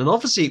you've done. And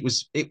obviously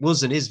it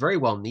was and is very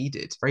well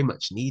needed, very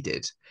much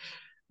needed.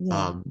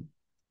 Yeah. Um,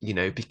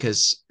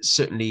 because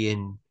certainly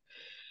in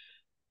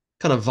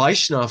kind of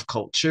Vaishnav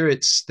culture,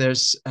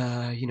 there's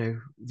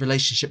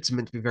relationships are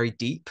meant to be very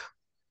deep,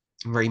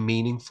 very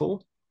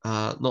meaningful.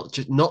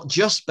 Not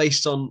just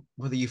based on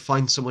whether you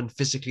find someone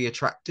physically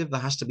attractive. There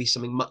has to be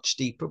something much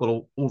deeper.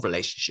 Well, all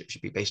relationships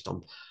should be based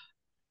on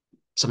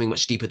something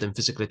much deeper than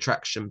physical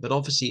attraction. But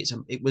obviously,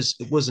 it was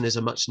and is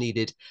a much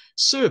needed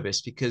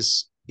service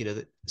because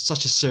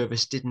such a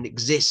service didn't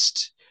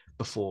exist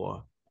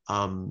before.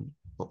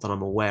 Not that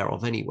I'm aware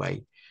of,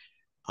 anyway.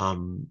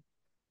 Um,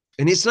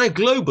 and it's now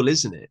global,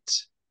 isn't it?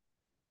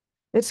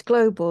 It's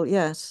global,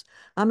 yes.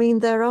 I mean,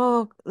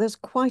 there's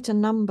quite a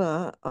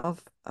number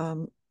of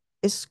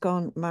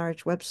ISKCON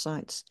marriage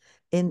websites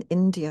in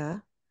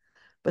India,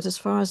 but as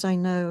far as I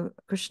know,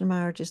 Krishna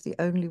Marriage is the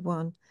only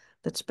one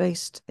that's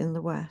based in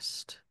the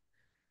West.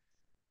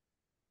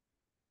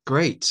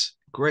 Great,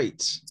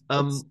 great.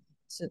 It's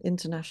it's an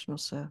international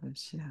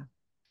service, yeah.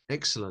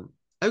 Excellent.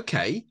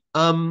 Okay.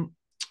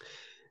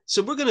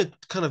 So we're going to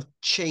kind of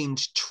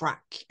change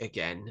track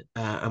again,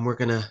 and we're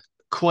going to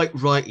quite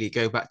rightly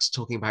go back to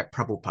talking about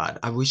Prabhupada.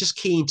 I was just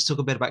keen to talk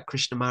a bit about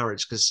Krishna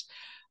marriage because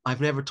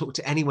I've never talked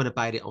to anyone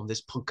about it on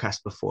this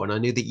podcast before, and I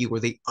knew that you were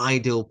the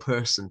ideal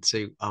person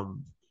to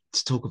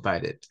talk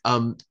about it.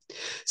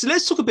 So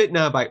let's talk a bit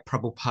now about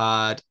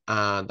Prabhupada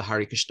and the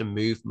Hare Krishna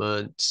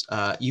movement.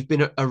 You've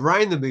been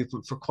around the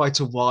movement for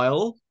quite a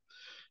while.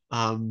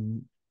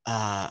 Um,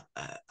 I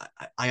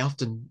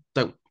often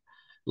don't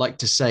like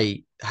to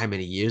say how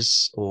many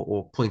years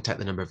or point out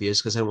the number of years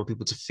because I don't want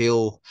people to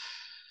feel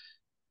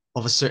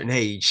of a certain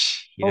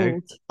age.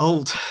 Old.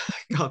 Old.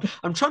 God,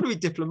 I'm trying to be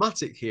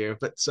diplomatic here,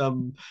 but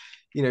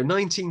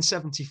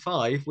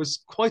 1975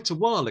 was quite a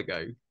while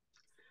ago.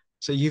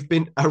 So you've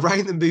been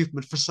around the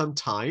movement for some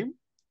time,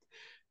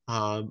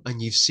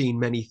 and you've seen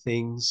many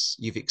things,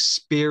 you've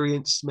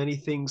experienced many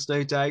things,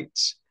 no doubt,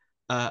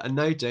 and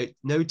no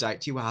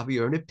doubt you have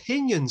your own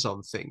opinions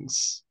on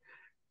things,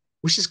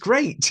 which is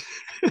great.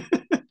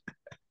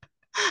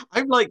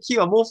 I'm like you.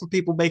 I'm all for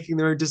people making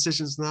their own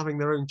decisions and having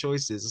their own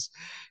choices.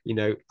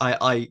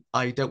 I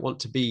don't want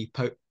to be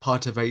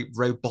part of a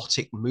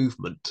robotic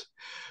movement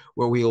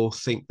where we all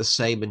think the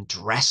same and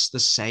dress the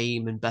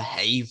same and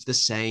behave the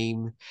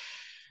same.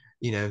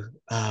 Tell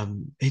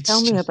It's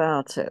me just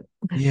about it.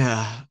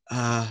 yeah.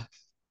 I'm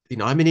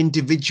an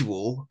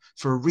individual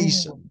for a Mm.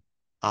 reason.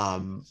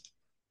 Um,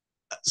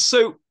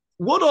 so,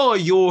 what are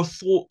your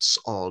thoughts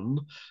on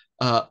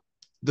uh,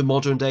 the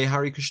modern day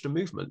Hare Krishna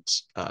movement?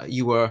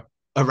 You were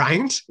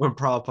around when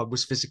Prabhupada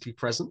was physically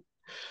present,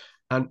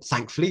 and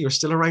thankfully, you're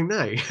still around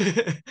now.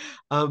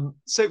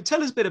 So,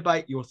 tell us a bit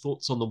about your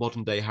thoughts on the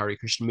modern day Hare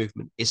Krishna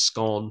movement,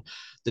 ISKCON,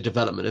 the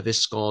development of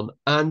ISKCON,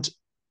 and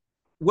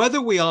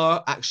whether we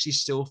are actually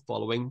still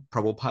following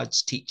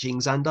Prabhupada's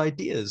teachings and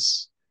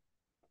ideas.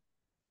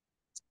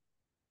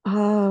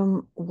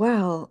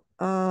 Well,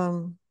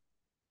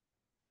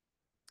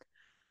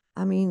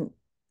 I mean,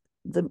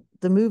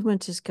 the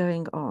movement is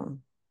going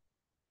on.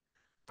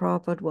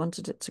 Prabhupada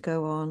wanted it to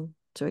go on,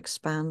 to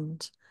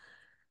expand.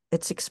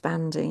 It's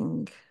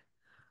expanding.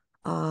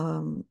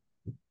 Um,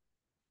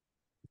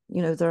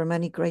 there are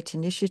many great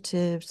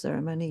initiatives, there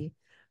are many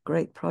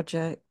great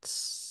projects,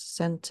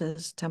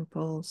 centers,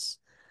 temples,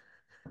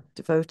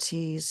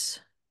 devotees.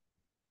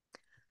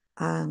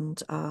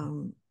 And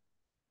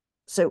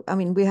so, I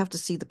mean, we have to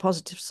see the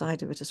positive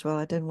side of it as well.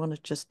 I don't want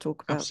to just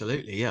talk about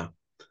Absolutely, yeah.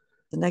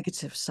 the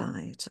negative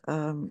side.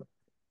 I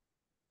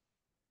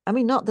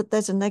mean, not that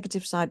there's a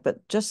negative side,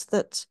 but just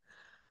that,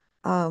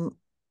 you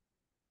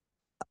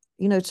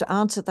know, to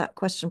answer that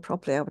question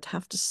properly, I would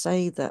have to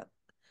say that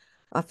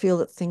I feel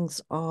that things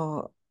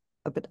are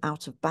a bit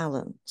out of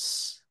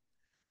balance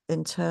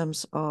in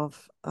terms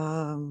of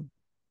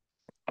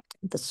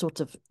the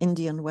sort of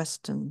Indian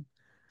Western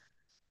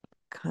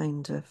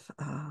kind of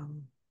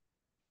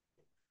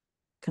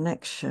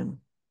connection.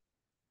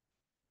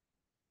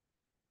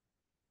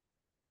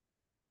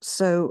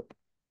 So,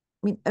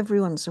 I mean,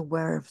 everyone's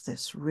aware of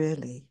this,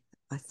 really,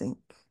 I think.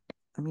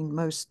 I mean,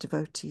 most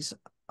devotees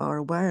are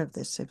aware of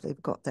this if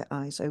they've got their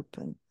eyes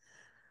open,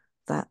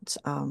 that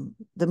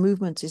the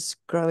movement is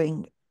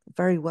growing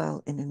very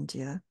well in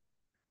India,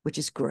 which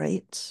is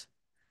great.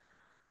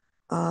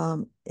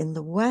 In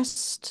the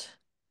West,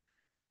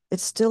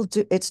 it's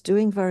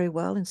doing very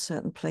well in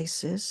certain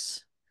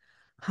places.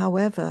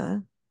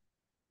 However,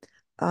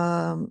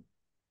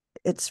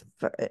 there's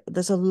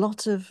a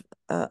lot of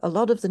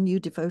the new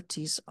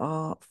devotees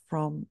are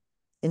from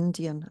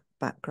Indian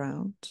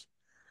background,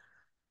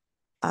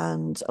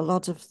 and a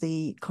lot of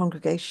the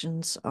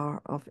congregations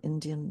are of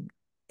Indian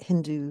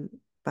Hindu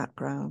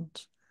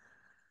background,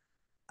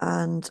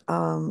 and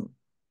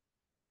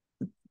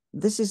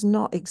this is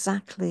not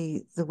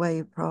exactly the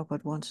way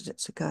Prabhupada wanted it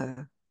to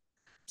go,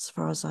 as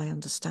far as I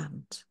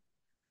understand.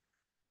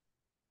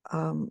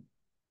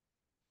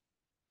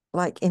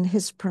 Like in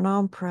his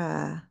pranam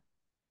prayer,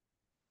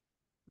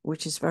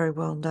 which is very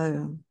well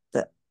known,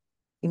 that,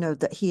 you know,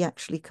 that he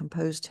actually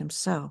composed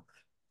himself,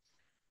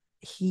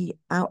 he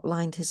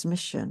outlined his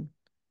mission.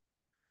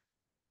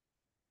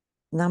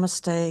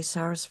 Namaste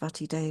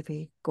Sarasvati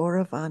Devi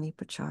Gauravani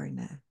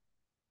Pacharine.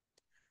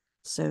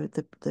 So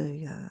the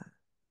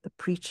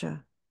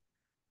preacher,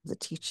 the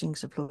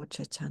teachings of Lord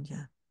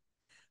Chaitanya.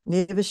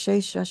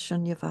 Nirvishesha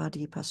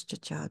Shunyavadi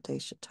Paschacha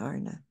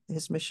Deshatarina.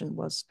 His mission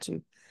was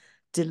to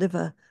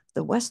deliver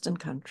the Western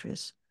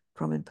countries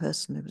from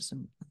impersonalism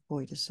and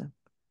voidism.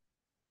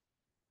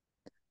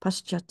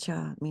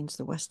 Paschacha means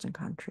the Western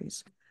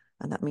countries,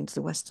 and that means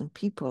the Western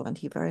people. And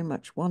he very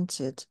much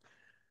wanted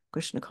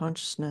Krishna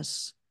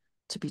consciousness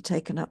to be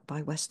taken up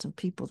by Western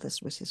people.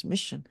 This was his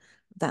mission.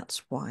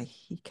 That's why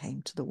he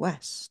came to the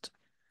West.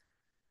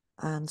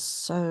 And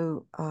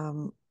so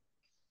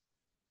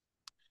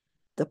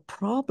the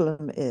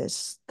problem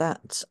is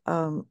that,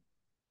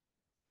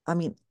 I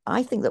mean,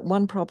 I think that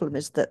one problem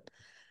is that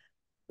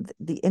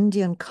the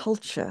Indian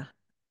culture,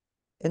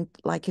 in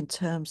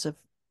terms of,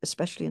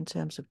 especially in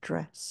terms of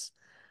dress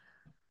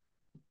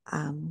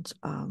and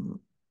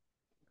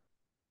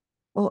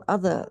or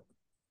other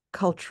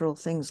cultural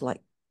things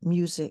like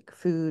music,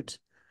 food,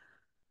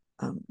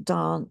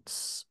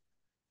 dance,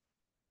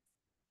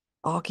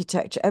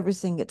 architecture,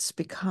 everything, it's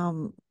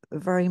become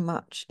very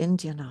much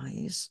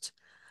Indianized.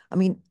 I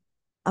mean,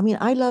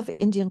 I love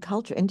Indian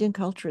culture. Indian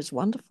culture is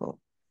wonderful.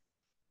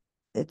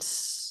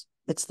 It's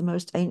the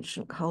most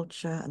ancient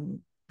culture and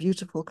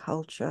beautiful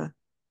culture.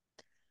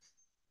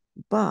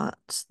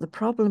 But the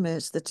problem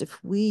is that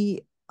if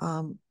we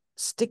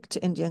stick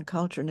to Indian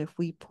culture and if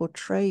we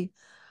portray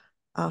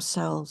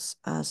ourselves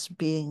as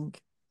being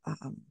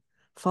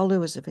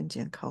followers of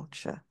Indian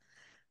culture,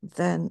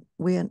 then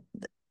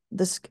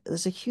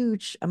there's a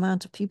huge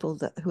amount of people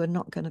who are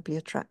not going to be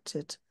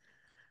attracted,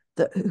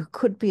 who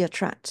could be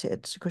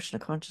attracted to Krishna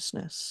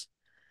consciousness.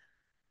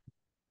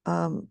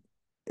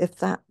 If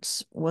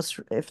that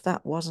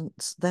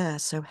wasn't there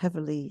so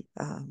heavily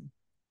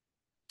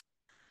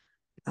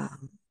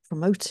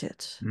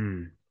promoted,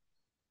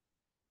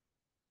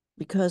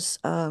 because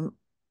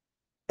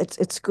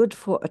it's good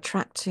for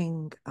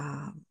attracting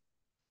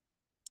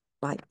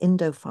like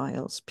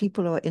Indophiles,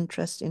 people who are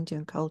interested in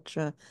Indian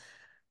culture.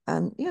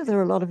 And, you know, there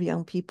are a lot of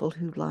young people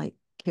who like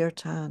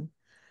kirtan,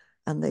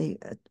 and they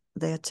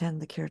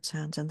attend the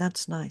kirtans, and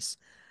that's nice.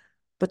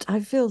 But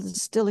I feel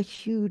there's still a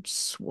huge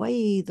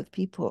swathe of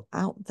people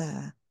out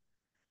there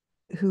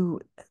who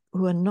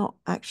are not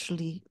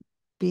actually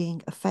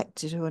being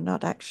affected, who are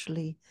not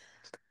actually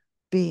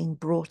being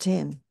brought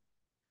in,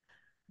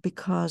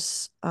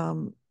 because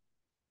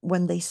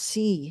when they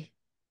see,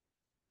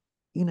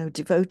 you know,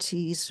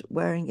 devotees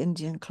wearing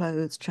Indian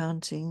clothes,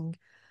 chanting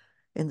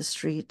in the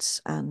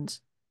streets, and,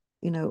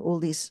 you know, all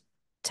these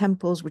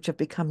temples which have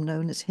become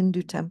known as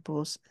Hindu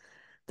temples,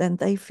 then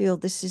they feel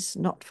this is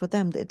not for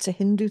them. It's a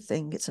Hindu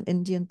thing. It's an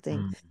Indian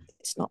thing.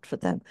 It's not for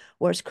them.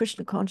 Whereas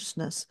Krishna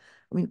consciousness,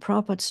 I mean,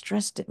 Prabhupada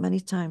stressed it many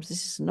times.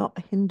 This is not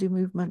a Hindu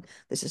movement.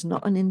 This is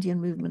not an Indian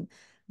movement.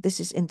 This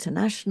is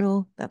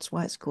international. That's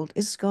why it's called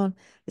ISKCON.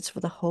 It's for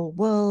the whole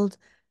world.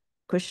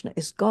 Krishna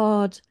is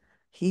God.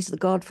 He's the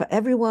God for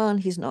everyone.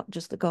 He's not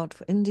just the God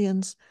for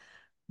Indians.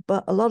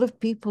 But a lot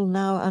of people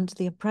now are under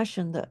the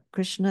impression that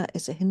Krishna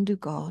is a Hindu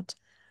God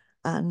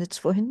and it's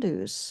for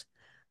Hindus.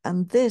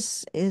 And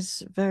this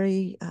is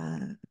very,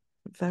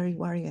 very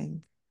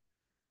worrying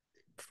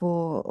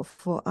for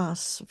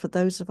us, for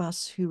those of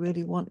us who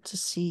really want to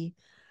see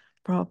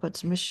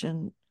Prabhupada's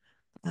mission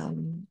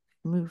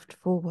moved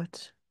forward.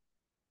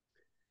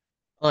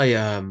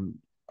 I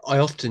I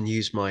often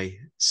use my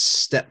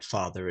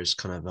stepfather as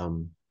kind of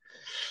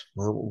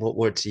well, what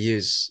word to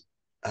use,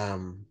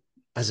 um,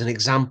 as an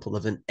example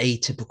of an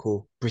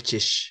atypical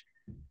British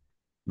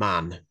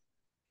man.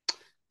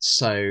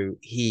 So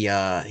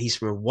he's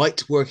from a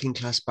white working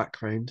class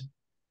background.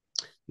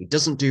 He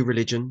doesn't do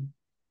religion.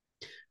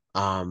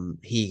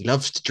 He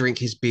loves to drink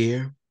his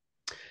beer,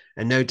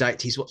 and no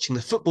doubt he's watching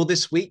the football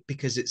this week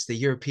because it's the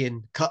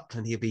European Cup,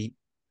 and he'll be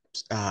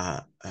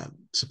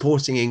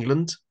supporting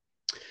England.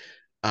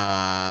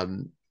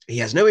 He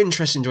has no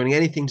interest in joining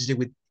anything to do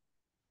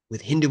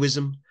with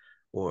Hinduism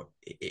or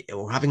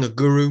or having a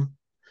guru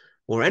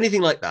or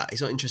anything like that.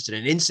 He's not interested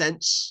in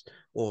incense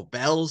or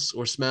bells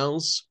or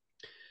smells.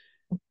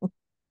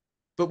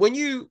 But when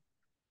you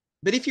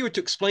but if you were to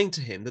explain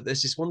to him that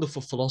there's this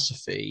wonderful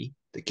philosophy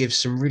that gives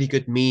some really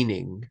good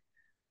meaning,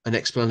 an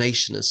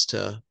explanation as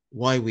to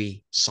why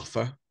we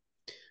suffer,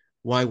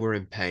 why we're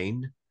in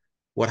pain,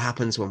 what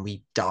happens when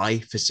we die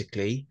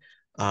physically,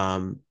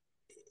 um,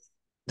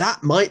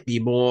 that might be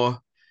more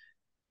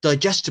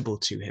digestible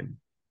to him.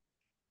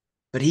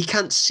 But he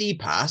can't see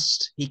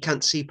past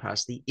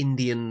the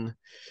Indian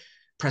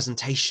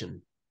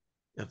presentation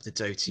of the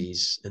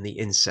dotis and the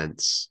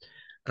incense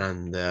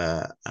and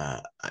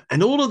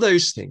all of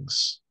those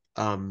things.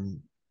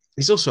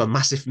 He's also a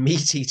massive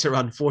meat eater,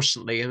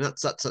 unfortunately, and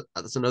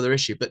that's another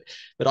issue. But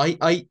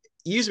I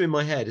use him in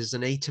my head as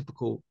an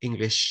atypical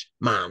English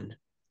man,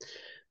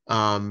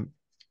 um,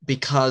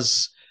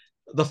 because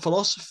the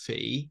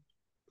philosophy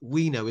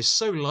we know is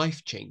so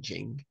life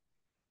changing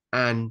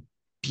and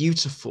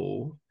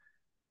beautiful,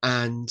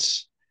 and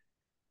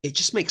it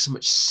just makes so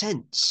much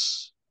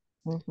sense.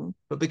 Mm-hmm.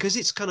 But because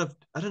it's kind of,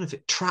 I don't know if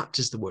it trapped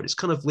is the word, it's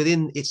kind of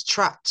within, it's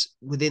trapped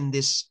within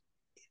this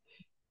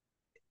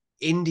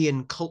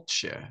Indian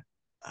culture.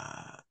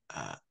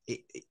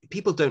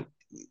 People don't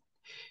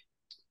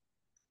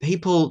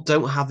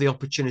have the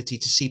opportunity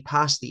to see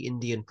past the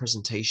Indian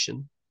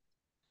presentation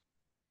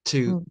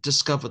to Mm.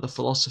 discover the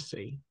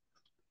philosophy.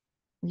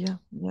 Yeah,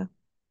 yeah.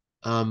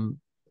 Um,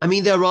 I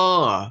mean, there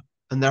are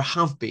and there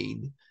have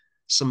been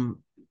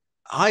some,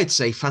 I'd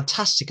say,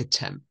 fantastic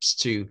attempts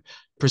to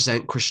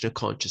present Krishna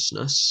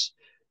consciousness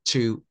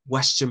to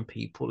Western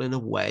people in a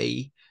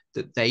way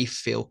that they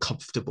feel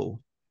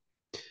comfortable.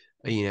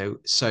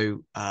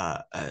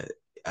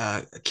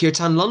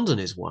 Kirtan London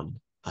is one.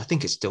 I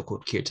think it's still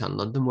called Kirtan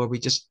London, where we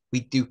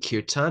do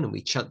kirtan and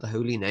we chant the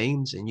holy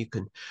names, and you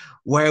can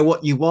wear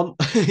what you want,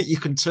 you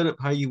can turn up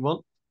how you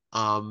want.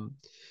 Um,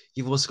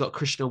 you've also got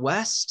Krishna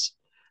West,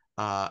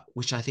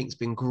 which I think has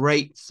been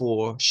great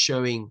for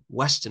showing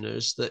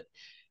Westerners that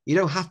you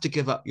don't have to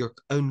give up your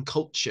own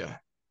culture.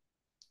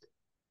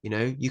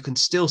 You can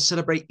still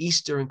celebrate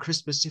Easter and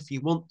Christmas if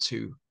you want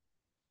to.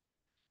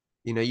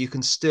 You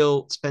can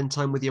still spend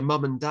time with your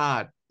mum and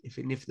dad,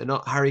 even if they're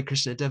not Hare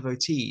Krishna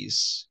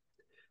devotees.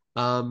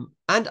 And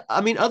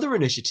I mean, other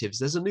initiatives.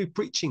 There's a new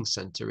preaching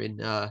center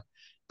in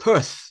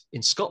Perth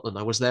in Scotland.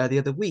 I was there the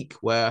other week,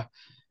 where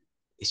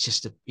it's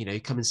just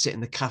you come and sit in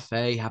the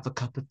cafe, have a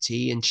cup of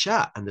tea and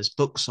chat. And there's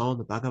books on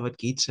the Bhagavad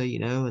Gita,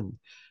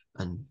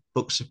 and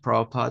books of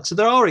Prabhupada. So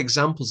there are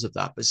examples of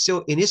that, but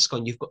still in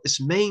ISKCON, you've got this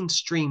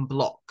mainstream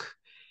block.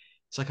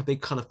 It's like a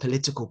big kind of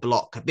political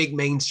block, a big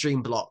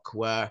mainstream block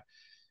where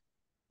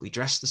we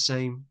dress the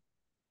same.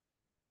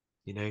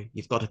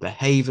 You've got to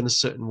behave in a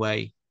certain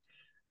way.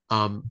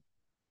 Um,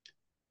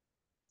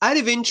 Out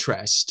of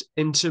interest,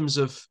 in terms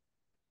of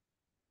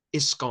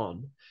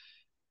ISKCON,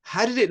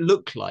 how did it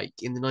look like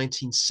in the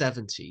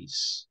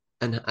 1970s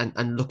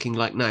and looking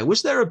like now?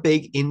 Was there a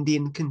big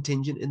Indian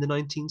contingent in the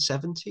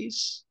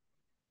 1970s?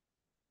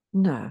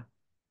 No,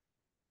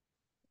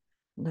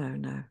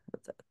 no.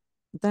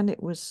 Then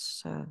it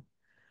was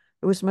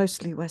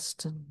mostly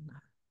Western.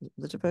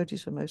 The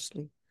devotees were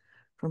mostly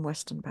from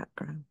Western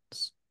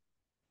backgrounds.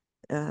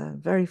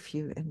 Very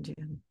few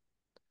Indian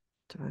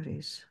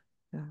devotees.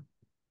 Yeah.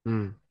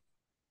 Mm,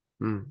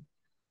 mm.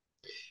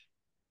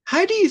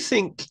 How do you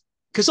think?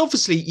 Because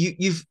obviously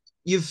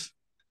you've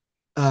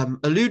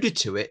alluded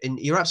to it, and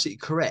you're absolutely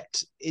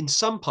correct. In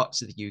some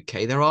parts of the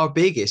UK, there are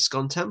big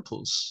ISKCON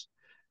temples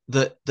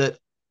that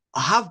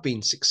have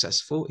been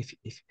successful.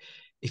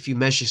 If you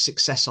measure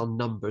success on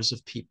numbers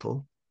of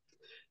people,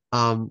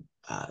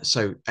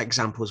 so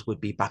examples would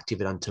be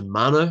Bhaktivedanta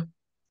Manor,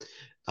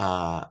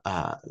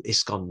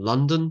 ISKCON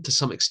London to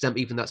some extent.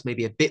 Even that's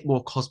maybe a bit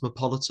more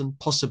cosmopolitan,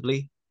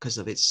 possibly because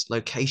of its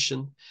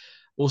location.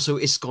 Also,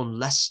 ISKCON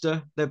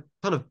Leicester. They're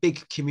kind of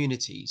big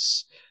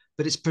communities,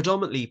 but it's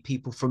predominantly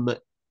people from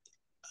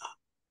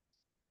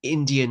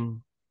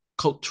Indian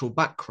cultural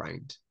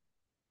background.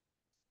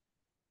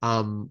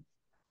 Um,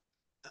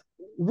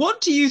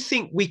 what do you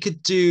think we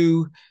could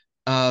do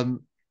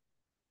um,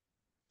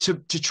 to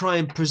try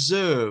and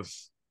preserve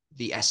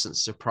the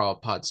essence of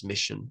Prabhupada's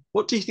mission?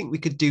 What do you think we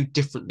could do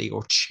differently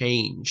or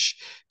change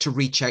to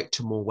reach out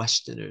to more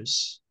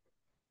Westerners?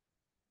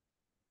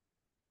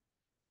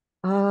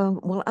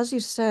 Well, as you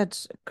said,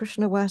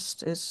 Krishna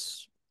West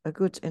is a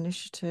good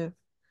initiative,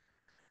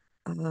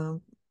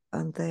 um,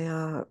 and they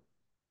are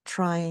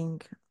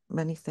trying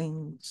many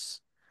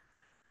things.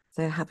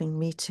 they're having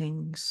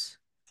meetings.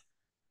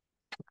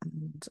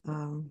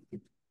 And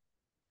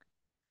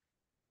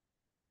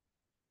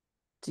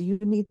do you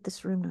need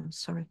this room now?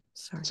 Sorry.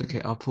 It's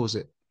okay. I'll pause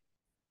it.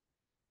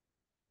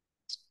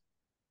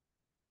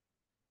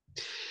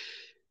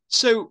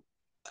 So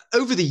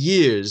over the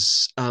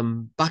years,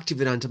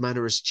 Bhaktivedanta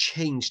Manor has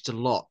changed a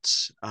lot.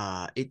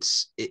 It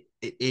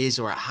is,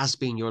 or it has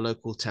been, your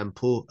local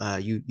temple.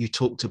 You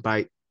talked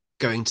about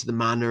going to the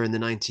manor in the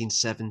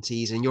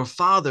 1970s, and your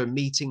father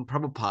meeting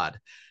Prabhupada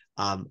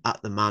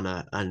at the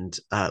manor. And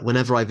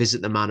whenever I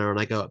visit the manor and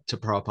I go up to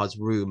Prabhupada's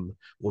room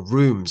or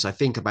rooms, I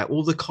think about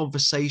all the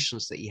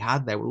conversations that he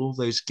had there with all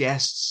those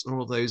guests and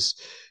all those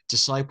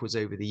disciples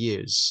over the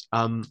years.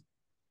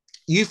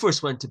 You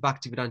first went to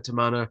Bhaktivedanta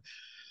Manor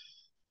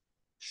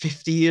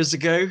 50 years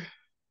ago.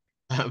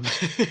 Um,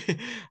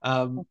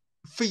 um,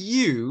 for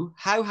you,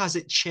 how has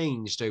it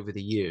changed over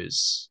the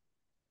years?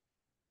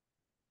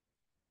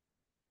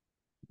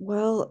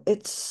 Well,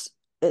 it's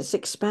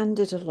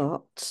expanded a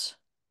lot.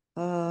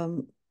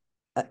 Um,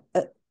 uh,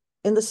 uh,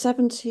 in the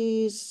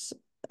 70s,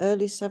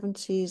 early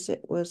 70s,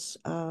 it was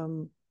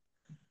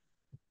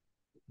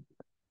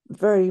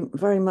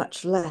very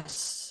much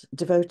less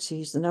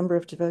devotees. The number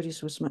of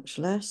devotees was much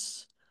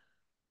less.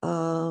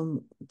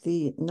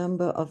 The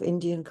number of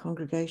Indian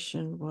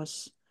congregation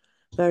was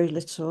very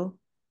little.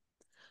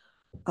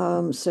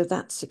 So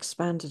that's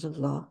expanded a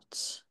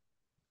lot.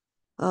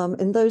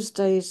 In those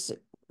days,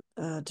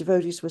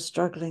 devotees were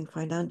struggling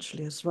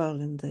financially as well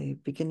in the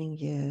beginning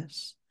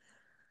years.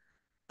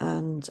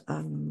 And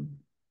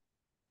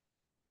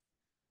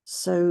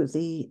so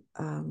the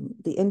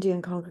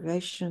Indian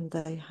congregation,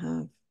 they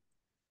have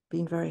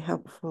been very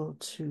helpful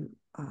to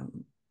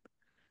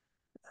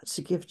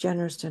give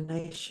generous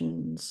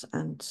donations,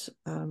 and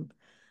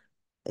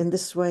in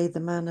this way, the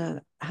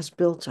manor has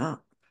built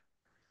up.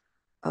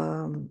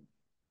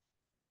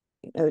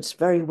 It's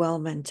very well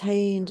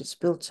maintained. It's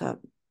built up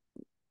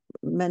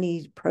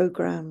many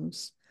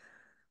programs,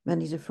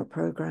 many different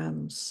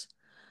programs,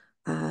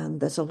 and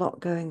there's a lot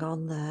going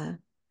on there.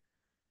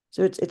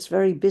 So it's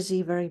very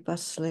busy, very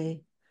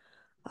bustly.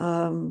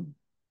 But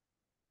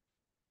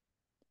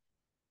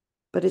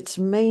it's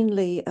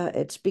mainly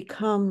it's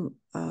become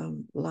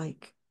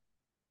like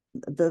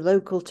the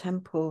local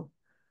temple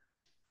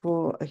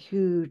for a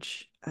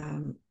huge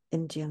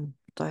Indian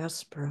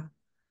diaspora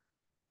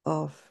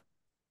of,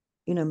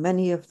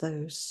 many of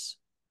those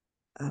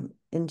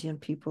Indian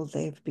people.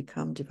 They've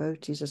become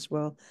devotees as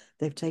well.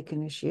 They've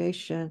taken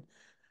initiation.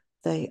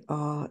 They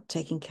are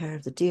taking care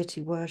of the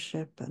deity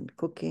worship and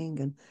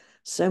cooking and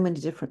so many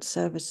different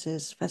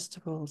services,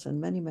 festivals, and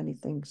many, many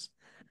things.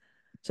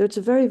 So it's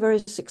a very, very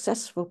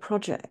successful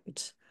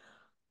project.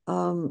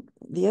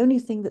 The only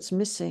thing that's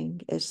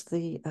missing is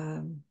the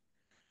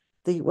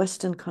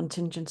Western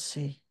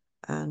contingency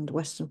and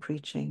Western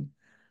preaching.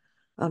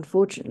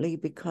 Unfortunately,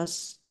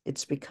 because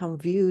it's become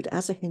viewed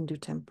as a Hindu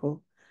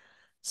temple,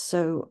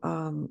 so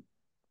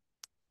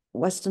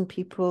Western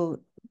people,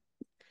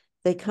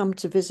 they come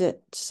to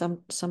visit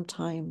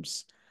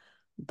sometimes,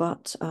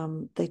 but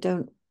they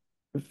don't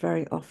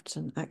very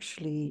often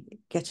actually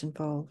get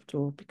involved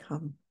or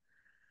become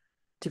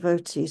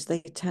devotees. They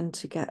tend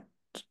to get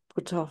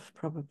put off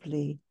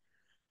probably,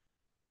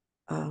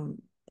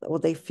 or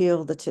they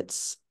feel that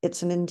it's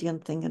an Indian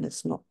thing and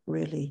it's not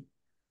really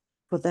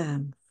for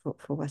them,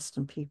 for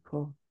Western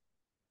people.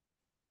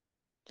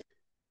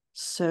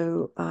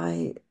 So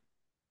I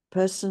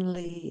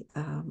personally,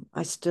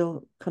 I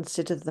still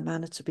consider the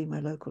manor to be my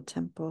local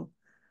temple.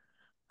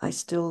 I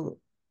still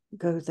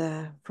go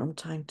there from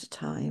time to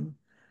time.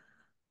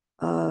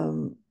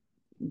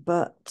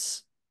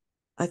 But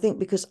I think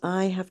because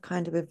I have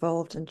kind of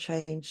evolved and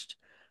changed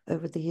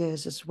over the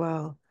years as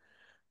well,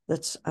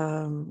 that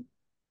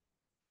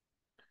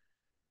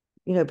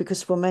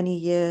because for many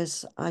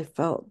years I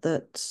felt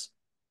that,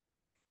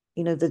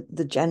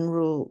 the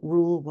general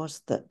rule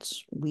was that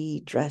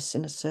we dress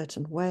in a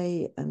certain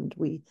way and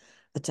we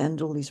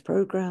attend all these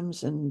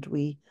programs, and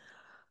we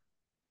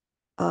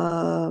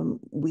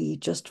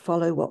just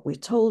follow what we're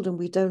told, and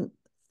we don't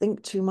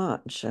think too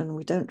much, and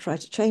we don't try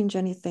to change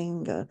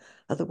anything,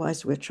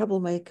 otherwise we're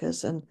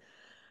troublemakers.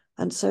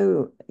 And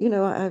so,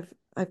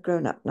 I've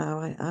grown up now.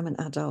 I'm an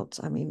adult.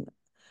 I mean,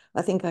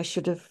 I think I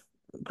should have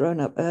grown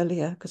up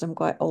earlier because I'm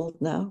quite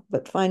old now,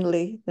 but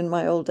finally in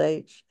my old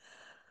age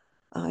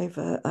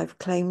I've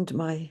claimed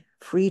my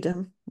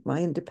freedom,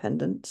 my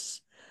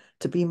independence,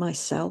 to be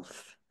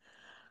myself.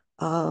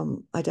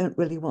 I don't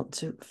really want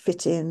to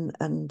fit in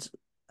and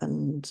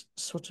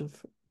sort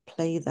of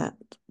play that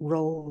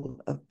role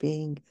of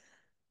being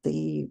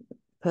the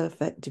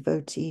perfect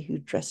devotee who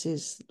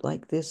dresses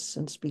like this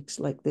and speaks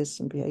like this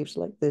and behaves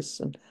like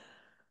this and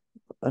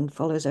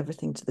follows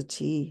everything to the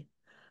T.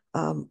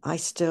 I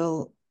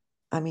still,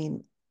 I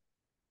mean,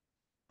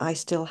 I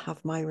still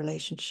have my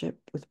relationship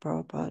with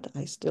Prabhupada.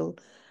 I still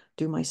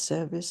do my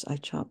service. I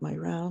chant my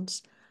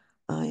rounds.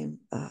 I'm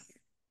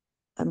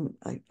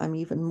I'm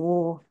even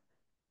more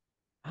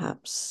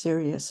perhaps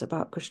serious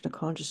about Krishna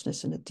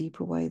consciousness in a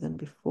deeper way than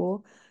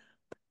before.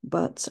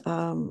 But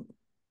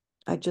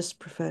I just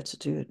prefer to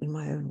do it in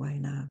my own way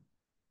now.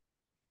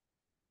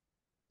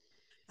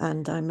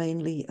 And I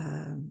mainly,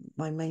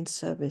 my main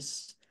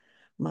service,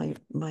 my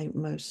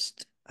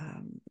most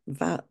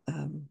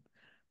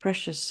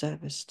precious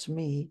service to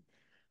me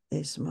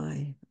is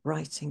my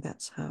writing.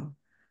 That's how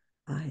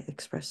I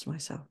express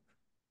myself.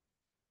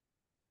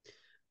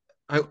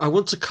 I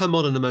want to come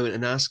on in a moment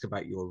and ask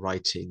about your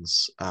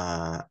writings,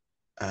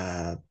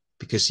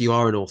 because you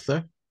are an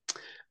author.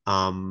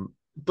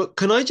 But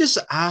can I just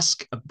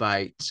ask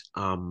about,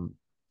 and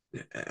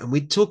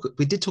we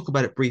did talk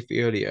about it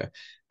briefly earlier,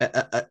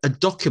 a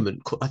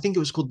document called, I think it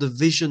was called the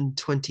Vision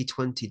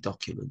 2020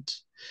 document.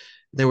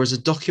 There was a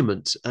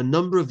document a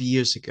number of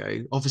years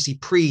ago, obviously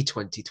pre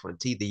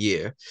 2020, the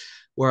year,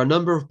 where a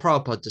number of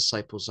Prabhupada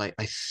disciples, I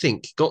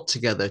think, got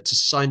together to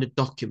sign a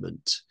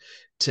document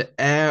to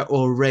air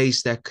or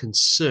raise their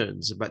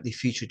concerns about the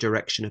future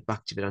direction of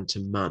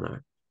Bhaktivedanta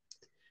Manor.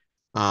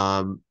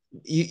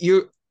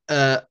 You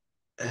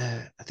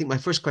I think my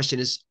first question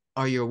is,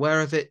 are you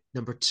aware of it?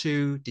 Number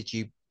two, did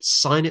you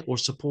sign it or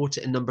support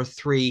it? And number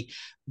three,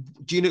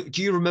 do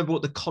you remember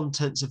what the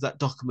contents of that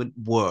document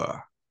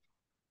were?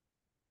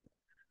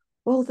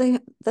 Well, they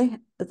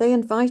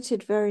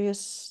invited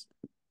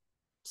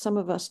some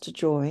of us to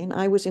join.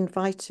 I was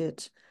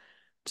invited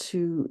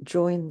to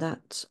join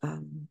that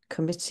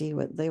committee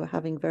where they were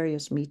having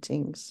various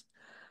meetings.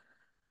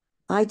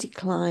 I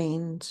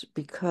declined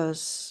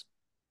because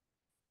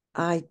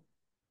I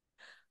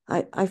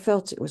I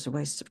felt it was a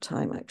waste of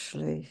time,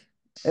 actually.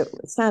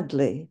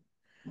 Sadly,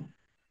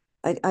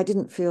 I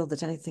didn't feel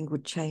that anything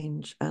would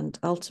change, and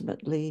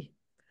ultimately,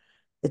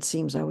 it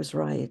seems I was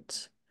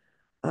right.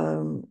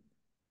 Um,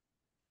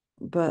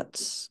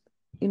 but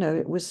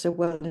it was a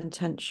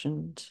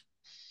well-intentioned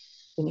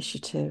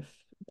initiative.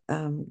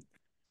 Um,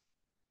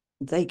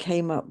 they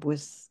came up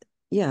with,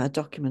 yeah, a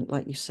document,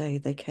 like you say.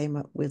 They came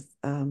up with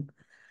a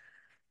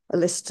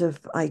list of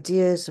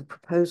ideas, of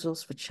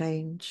proposals for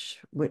change,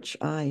 which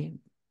I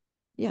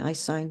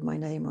signed my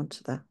name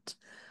onto that.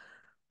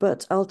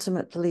 But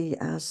ultimately,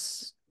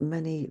 as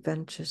many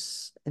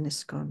ventures in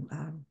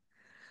ISKCON,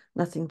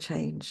 nothing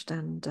changed,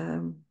 and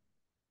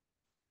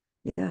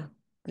yeah,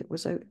 it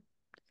was Hmm.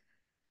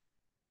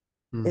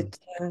 it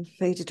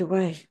faded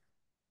away,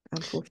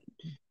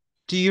 unfortunately.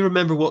 Do you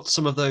remember what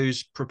some of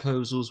those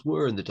proposals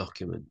were in the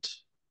document?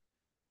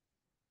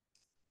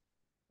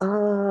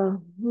 Uh,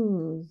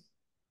 hmm,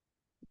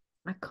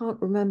 I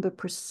can't remember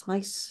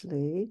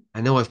precisely.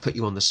 I know I've put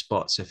you on the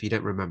spot, so if you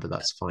don't remember,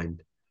 that's fine.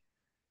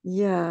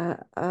 Yeah,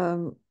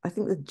 I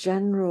think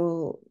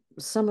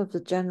some of the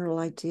general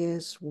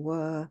ideas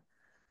were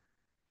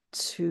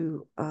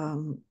to,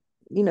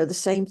 the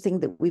same thing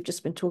that we've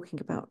just been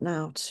talking about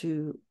now,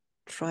 to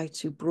try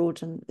to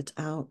broaden it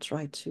out,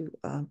 try to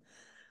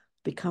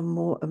become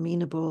more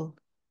amenable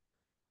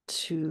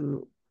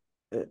to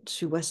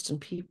Western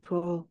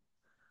people,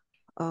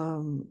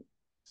 um,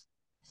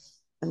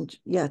 and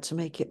yeah, to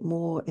make it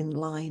more in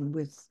line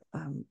with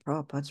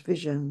Prabhupada's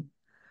vision.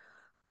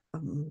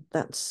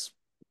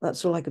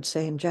 That's all I could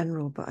say in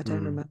general, but I don't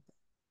Hmm. remember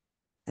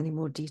any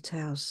more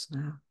details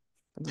now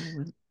at the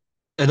moment.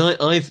 And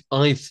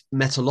I've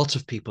met a lot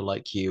of people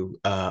like you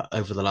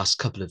over the last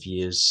couple of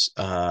years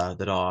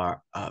that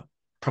are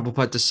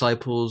Prabhupada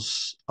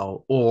disciples,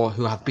 or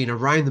who have been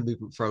around the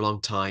movement for a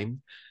long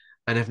time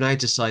and have now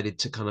decided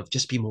to kind of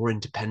just be more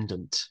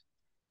independent.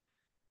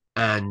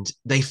 And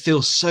they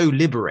feel so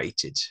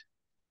liberated,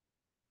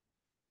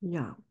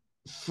 Yeah,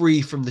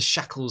 free from the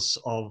shackles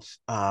of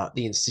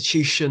the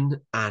institution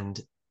and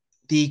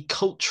the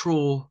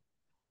cultural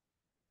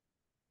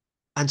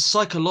and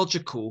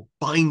psychological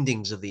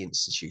bindings of the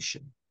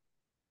institution.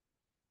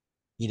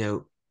 You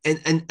know,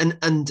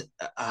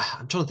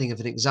 I'm trying to think of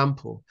an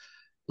example.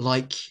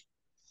 Like,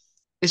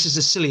 this is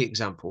a silly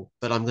example,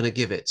 but I'm going to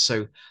give it.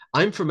 So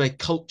I'm from a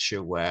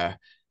culture where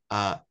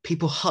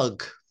people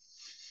hug,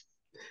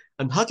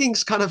 and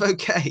hugging's kind of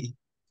okay.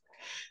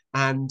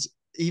 And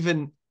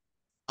even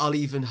I'll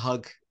even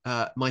hug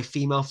my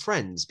female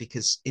friends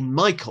because in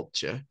my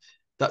culture,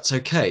 that's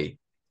okay.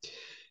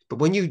 But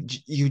when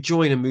you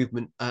join a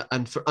movement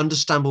and for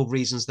understandable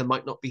reasons there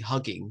might not be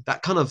hugging,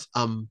 that kind of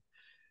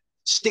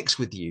sticks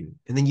with you,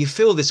 and then you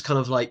feel this kind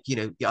of like,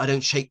 yeah, I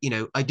don't shake,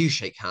 I do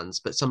shake hands,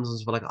 but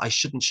sometimes I feel like I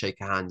shouldn't shake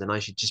a hand and I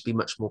should just be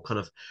much more kind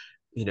of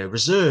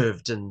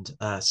reserved and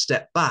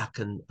step back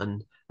and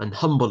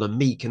humble and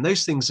meek, and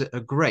those things are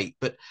great.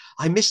 But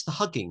I miss the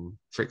hugging,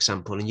 for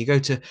example. And you go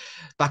to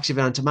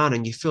Bhaktivedanta Manor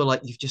and you feel like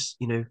you've just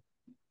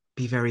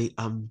be very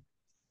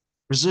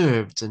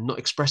reserved and not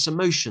express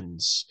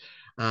emotions,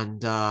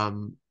 and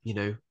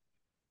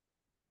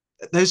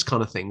those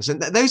kind of things. And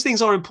those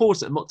things are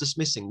important. I'm not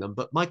dismissing them,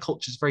 but my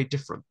culture is very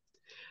different.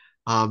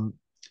 Um,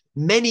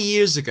 Many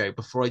years ago,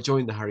 before I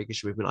joined the Hare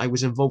Krishna movement, I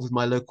was involved with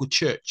my local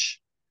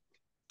church,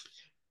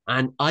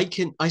 and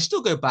I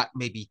still go back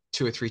maybe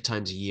 2 or 3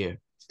 times a year.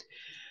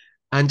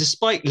 And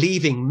despite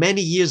leaving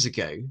many years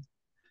ago,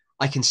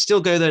 I can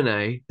still go there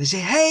now. They say,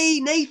 "Hey,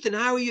 Nathan,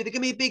 how are you?" They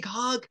give me a big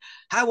hug.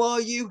 "How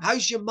are you?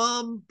 How's your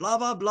mum? Blah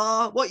blah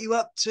blah. What are you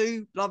up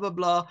to? Blah blah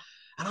blah."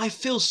 And I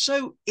feel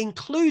so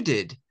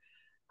included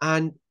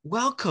and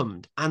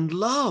welcomed and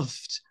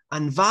loved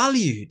and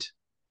valued.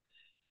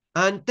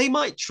 And they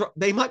might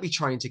be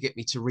trying to get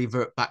me to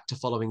revert back to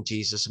following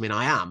Jesus. I mean,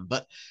 I am,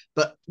 but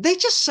they're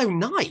just so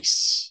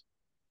nice.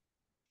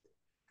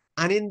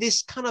 And in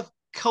this kind of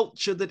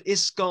culture that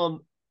ISKCON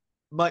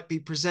might be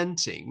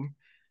presenting,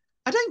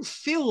 I don't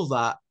feel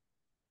that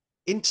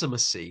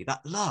intimacy,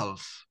 that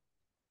love.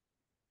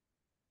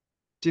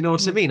 Do you know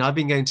what I mean? I've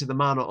been going to the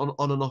manor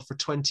on and off for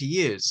 20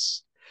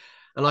 years,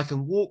 and I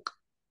can walk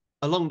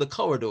along the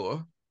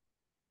corridor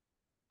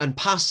and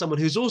pass someone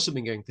who's also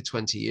been going for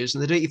 20 years,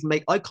 and they don't even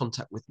make eye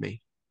contact with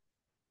me.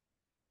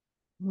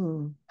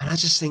 And I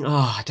just think,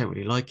 oh, I don't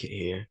really like it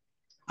here.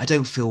 I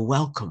don't feel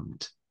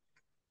welcomed.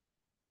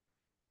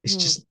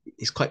 It's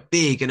quite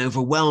big and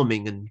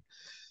overwhelming and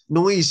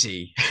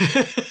noisy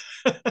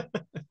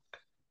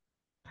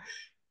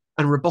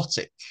and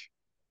robotic.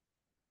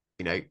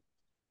 You know,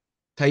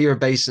 pay your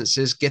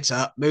obeisances, get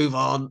up, move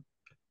on.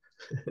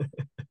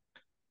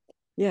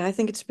 Yeah, I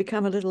think it's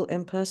become a little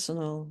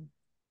impersonal.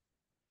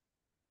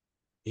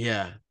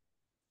 Yeah,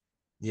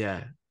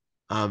 yeah.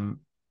 And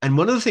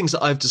one of the things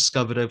that I've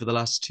discovered over the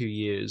last 2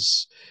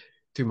 years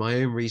through my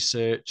own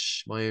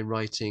research, my own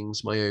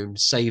writings, my own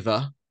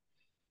seva,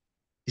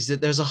 is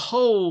that there's a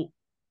whole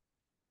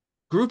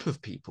group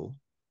of people,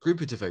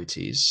 group of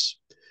devotees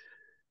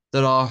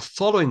that are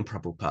following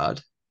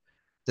Prabhupada,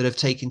 that have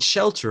taken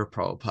shelter of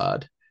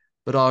Prabhupada,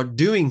 but are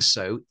doing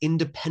so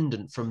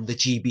independent from the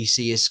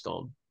GBC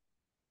ISKCON.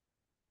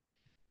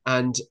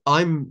 And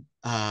I'm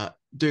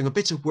doing a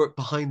bit of work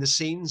behind the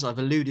scenes. I've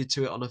alluded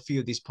to it on a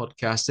few of these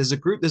podcasts.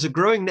 There's a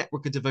growing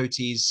network of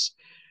devotees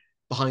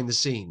behind the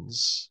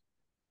scenes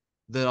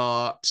that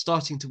are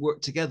starting to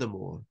work together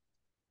more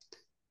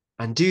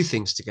and do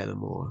things together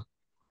more.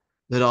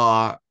 That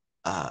are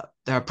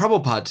there are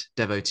Prabhupada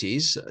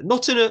devotees,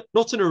 not in a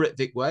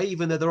Ritvik way,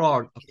 even though there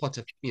are quite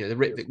a the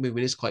Ritvik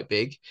movement is quite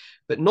big,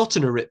 but not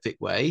in a Ritvik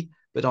way,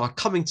 but are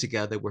coming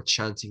together. We're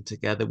chanting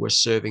together, we're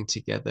serving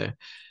together,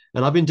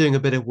 and I've been doing a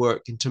bit of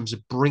work in terms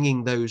of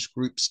bringing those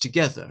groups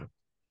together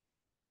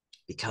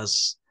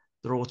because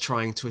they're all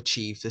trying to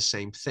achieve the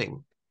same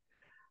thing.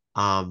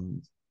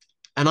 And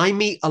I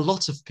meet a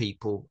lot of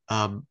people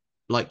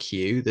like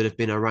you that have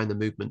been around the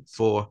movement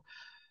for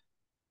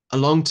a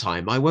long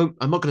time. I'm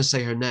not going to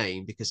say her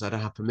name because I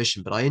don't have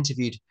permission, but I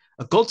interviewed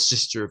a god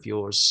sister of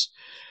yours,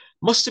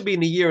 must have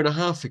been a year and a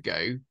half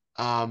ago,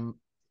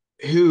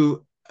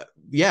 who,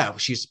 yeah,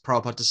 she's a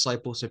Prabhupada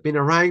disciple, so been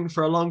around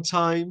for a long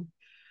time.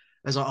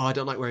 I was like, oh, I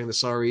don't like wearing the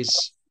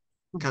saris,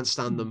 can't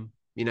stand them.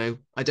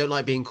 I don't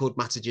like being called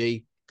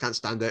Mataji, can't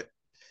stand it.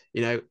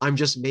 I'm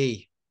just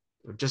me.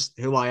 I'm just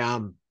who I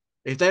am.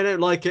 If they don't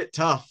like it,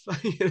 tough.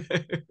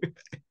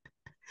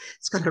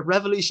 It's kind of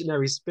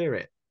revolutionary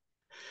spirit.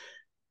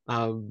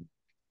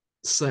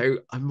 So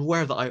I'm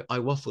aware that I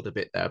waffled a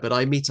bit there, but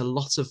I meet a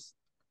lot of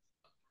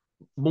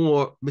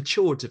more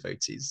mature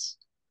devotees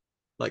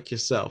like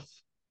yourself,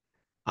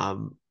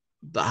 that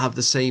have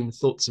the same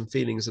thoughts and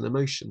feelings and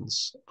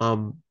emotions.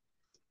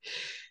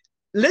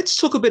 Let's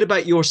talk a bit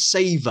about your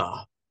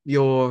seva,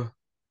 your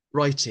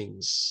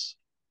writings.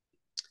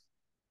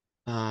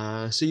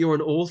 So you're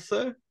an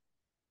author.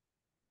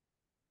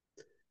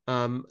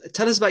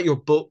 Tell us about your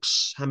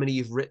books, how many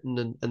you've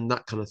written, and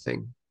that kind of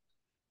thing.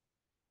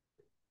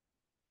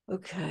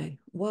 Okay,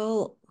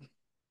 well,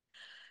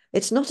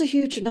 it's not a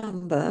huge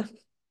number.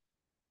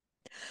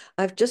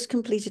 I've just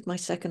completed my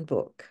second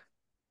book.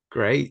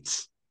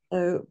 Great.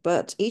 So,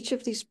 but each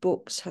of these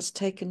books has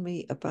taken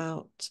me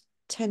about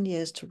 10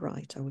 years to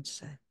write, I would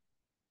say.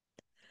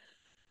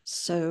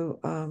 So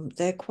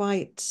they're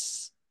quite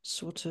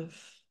sort of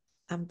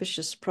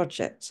ambitious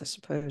projects, I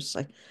suppose.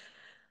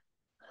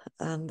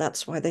 And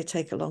that's why they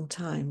take a long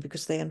time,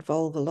 because they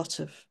involve a lot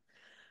of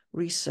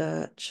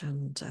research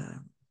and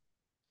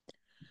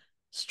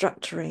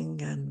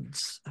structuring and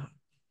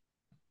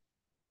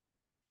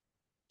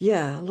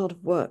yeah, a lot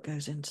of work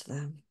goes into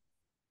them.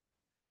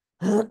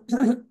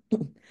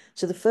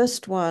 So the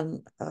first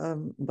one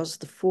was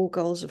The Four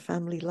Goals of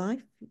Family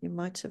Life. You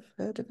might have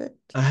heard of it.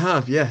 I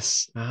have,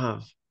 yes, I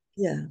have.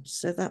 Yeah,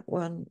 so that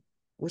one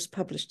was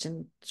published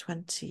in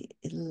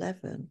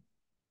 2011.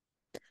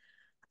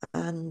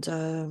 And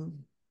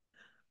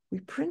we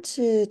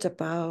printed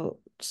about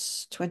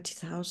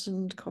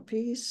 20,000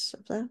 copies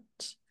of that.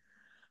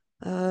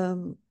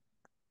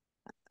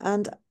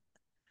 And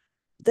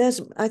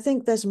I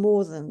think there's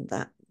more than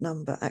that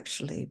number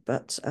actually,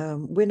 but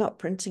we're not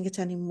printing it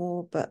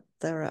anymore, but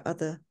there are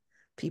other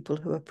people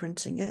who are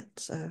printing it,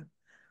 so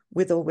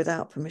with or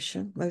without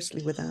permission,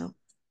 mostly without,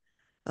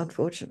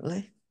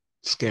 unfortunately.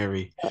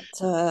 Scary.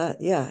 But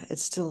yeah,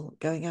 it's still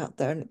going out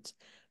there, and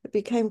it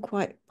became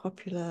quite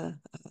popular,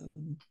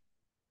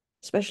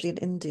 especially in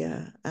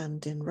India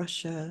and in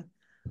Russia.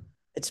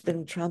 It's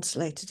been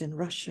translated in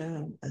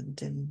Russia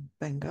and in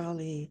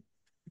Bengali,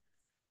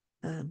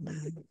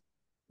 and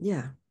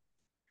yeah.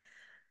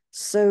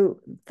 So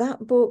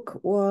that book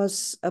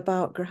was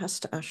about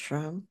Grihastha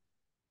Ashram.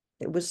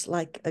 It was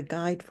like a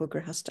guide for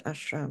Grihastha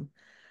Ashram,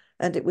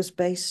 And it was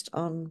based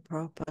on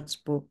Prabhupada's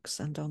books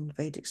and on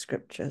Vedic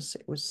scriptures.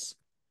 It was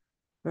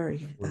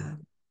very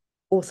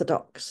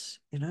orthodox,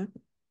 you know.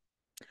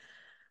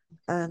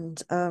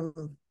 And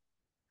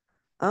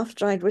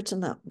after I'd written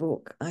that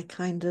book, I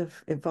kind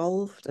of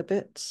evolved a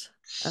bit,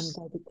 and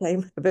I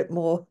became a bit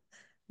more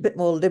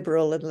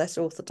liberal and less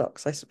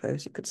orthodox, I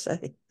suppose you could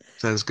say.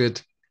 Sounds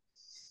good.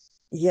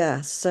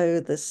 Yeah,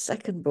 so the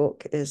second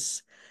book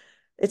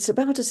it's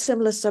about a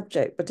similar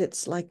subject, but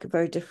it's like a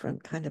very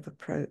different kind of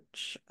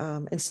approach.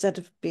 Instead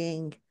of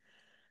being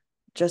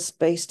just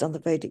based on the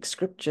Vedic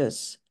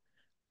scriptures,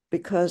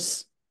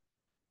 because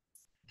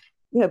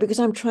because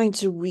I'm trying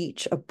to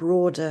reach a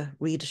broader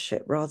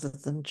readership rather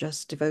than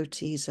just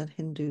devotees and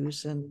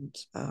Hindus and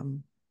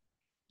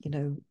you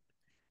know,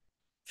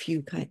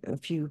 a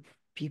few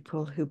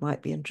people who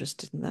might be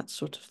interested in that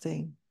sort of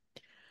thing.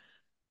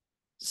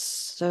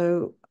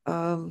 So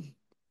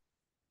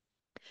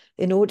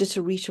in order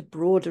to reach a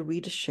broader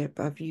readership,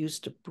 I've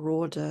used a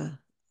broader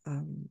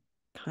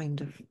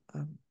kind of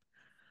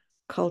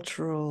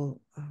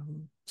cultural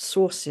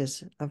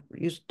sources. I've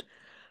used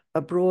a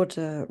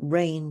broader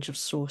range of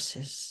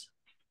sources.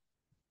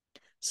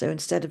 So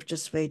instead of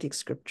just Vedic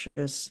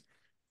scriptures,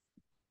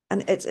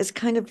 and it's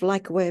kind of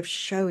like a way of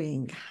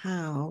showing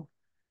how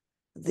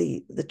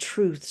the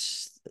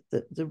truths,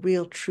 the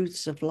real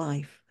truths of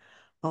life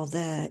are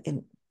there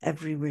in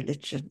every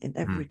religion, in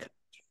every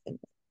country,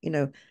 you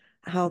know,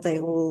 how they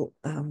all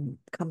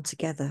come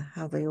together,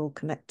 how they all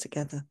connect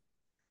together.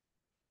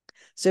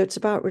 So it's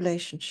about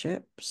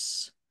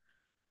relationships,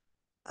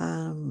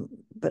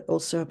 but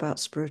also about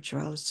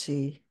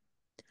spirituality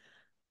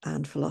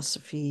and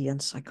philosophy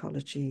and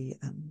psychology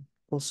and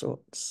all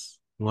sorts.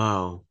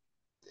 Wow.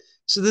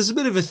 So there's a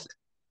bit of a,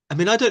 I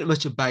mean, I don't know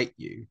much about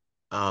you,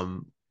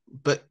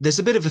 but there's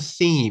a bit of a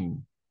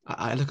theme.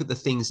 I look at the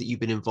things that you've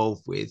been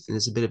involved with, and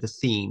there's a bit of a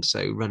theme.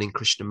 So running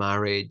Krishna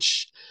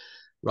Marriage,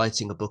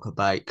 writing a book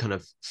about kind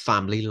of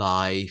family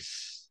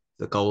life,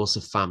 the goals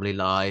of family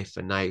life,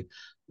 and now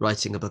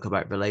writing a book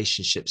about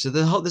relationships. So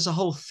there's a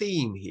whole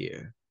theme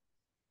here,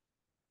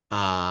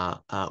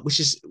 which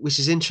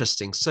is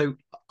interesting. So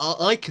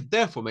I could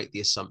therefore make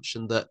the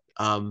assumption that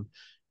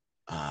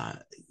uh,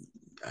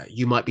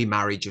 you might be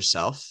married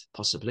yourself,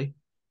 possibly.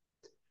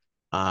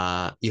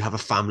 You have a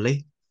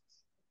family,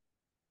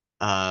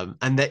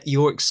 and that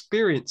your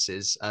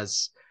experiences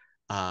as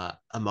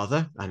a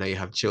mother, I know you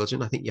have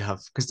children, I think you have,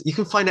 because you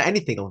can find out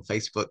anything on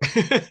Facebook.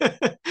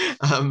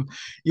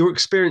 Your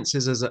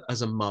experiences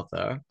as a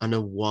mother and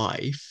a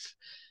wife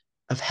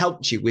have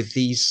helped you with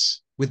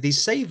these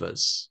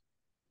savers.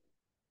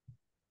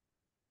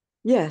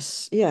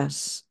 Yes,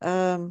 yes.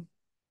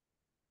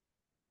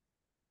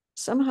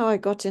 Somehow I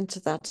got into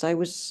that. I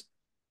was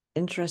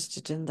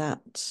interested in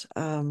that.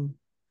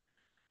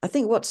 I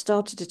think what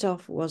started it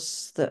off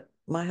was that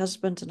my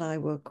husband and I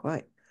were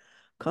quite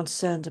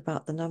concerned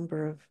about the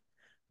number of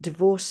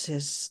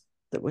divorces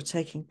that were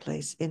taking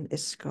place in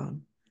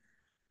ISKCON.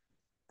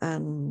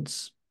 And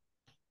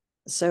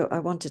so I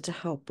wanted to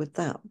help with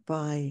that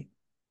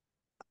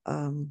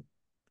um,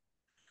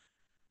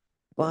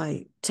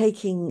 by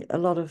taking a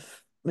lot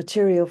of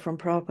material from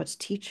Prabhupada's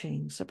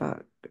teachings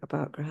about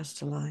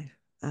Grihastha life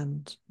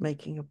and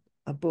making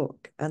a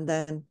book. And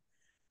then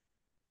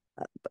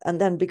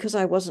because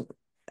I wasn't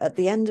at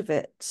the end of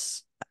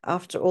it,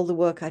 after all the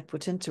work I'd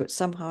put into it,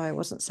 somehow I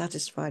wasn't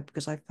satisfied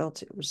because I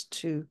felt it was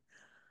too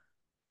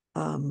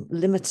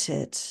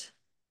limited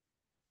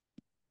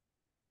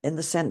in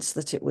the sense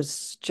that it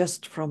was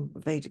just from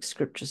Vedic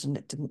scriptures and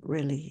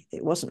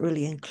it wasn't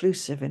really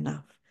inclusive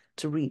enough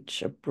to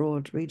reach a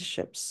broad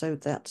readership. So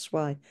that's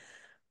why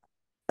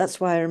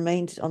I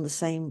remained on the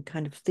same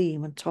kind of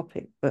theme and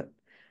topic, but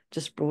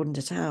just broadened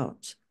it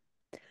out.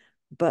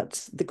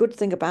 But the good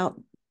thing about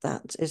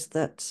that is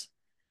that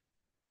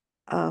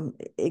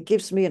it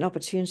gives me an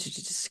opportunity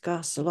to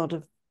discuss a lot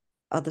of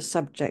other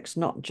subjects,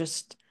 not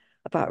just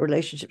about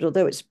relationships,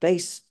 although it's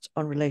based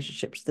on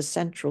relationships. The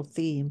central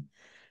theme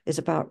is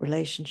about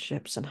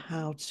relationships and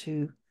how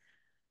to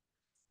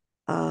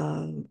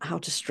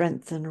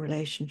strengthen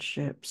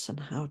relationships and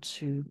how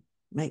to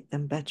make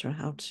them better,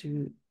 how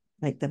to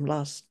make them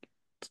last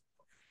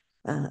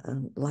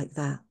like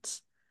that.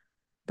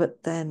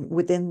 But then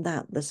within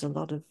that, there's a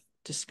lot of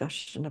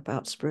discussion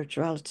about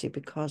spirituality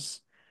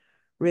because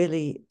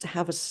really to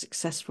have a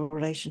successful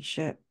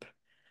relationship,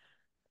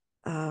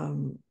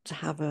 to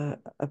have a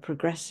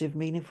progressive,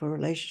 meaningful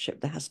relationship,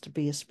 there has to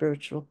be a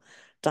spiritual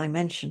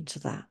dimension to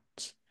that.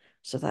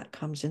 So that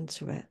comes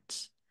into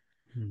it.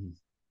 Hmm.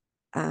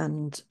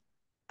 And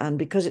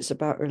because it's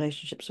about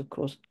relationships, of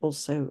course,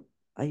 also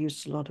I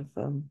used a lot of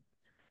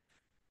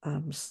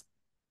um,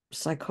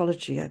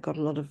 psychology.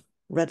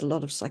 Read a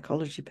lot of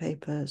psychology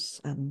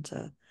papers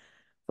and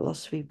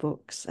philosophy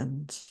books,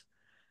 and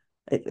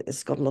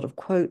it's got a lot of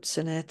quotes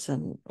in it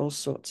and all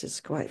sorts. It's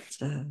quite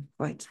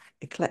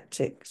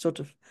eclectic, sort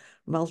of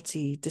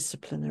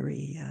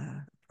multidisciplinary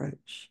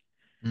approach.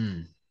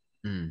 Mm,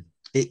 mm.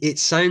 It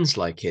sounds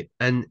like it.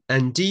 And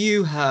do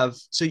you have,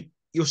 so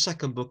your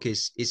second book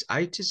is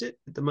out, is it,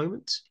 at the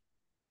moment?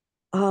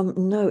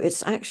 No,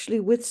 it's actually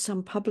with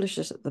some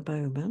publishers at the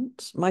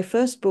moment. My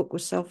first book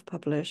was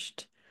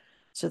self-published,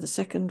 so the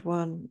second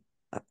one,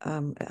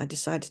 I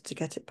decided to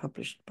get it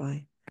published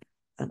by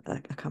a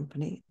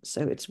company.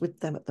 So it's with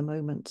them at the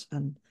moment,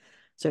 and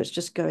so it's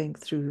just going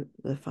through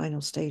the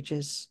final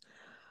stages.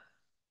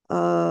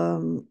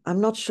 I'm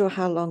not sure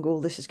how long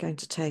all this is going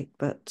to take,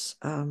 but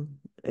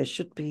it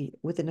should be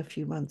within a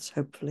few months.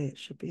 Hopefully, it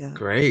should be out.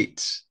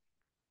 Great,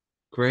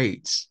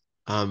 great.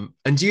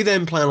 And do you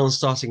then plan on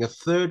starting a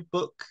third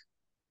book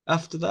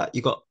after that?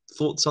 You got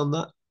thoughts on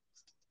that?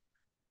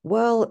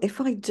 Well, if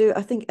I do,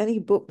 I think any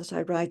book that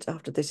I write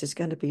after this is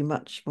going to be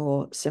much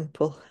more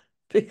simple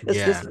because this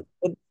Yeah.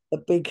 is a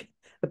big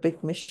a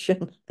big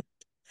mission.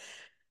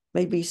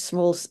 Maybe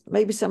small,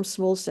 maybe some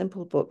small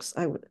simple books.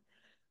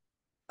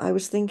 I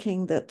was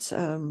thinking that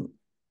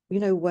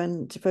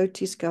when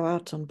devotees go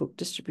out on book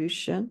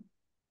distribution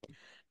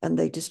and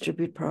they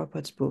distribute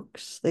Prabhupada's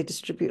books, they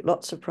distribute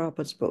lots of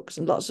Prabhupada's books,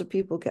 and lots of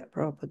people get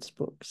Prabhupada's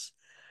books.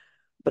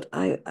 But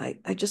I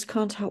just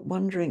can't help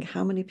wondering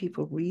how many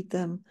people read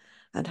them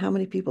and how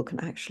many people can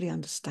actually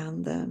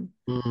understand them,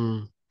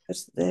 Mm,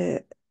 because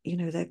they're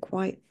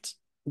quite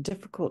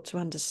difficult to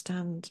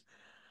understand,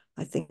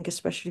 I think,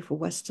 especially for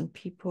Western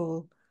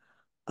people.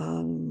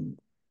 Um,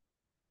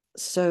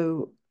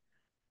 so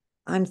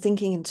I'm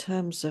thinking in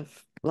terms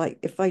of, like,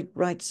 if I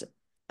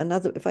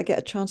get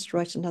a chance to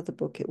write another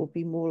book, it will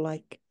be more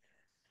like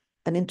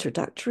an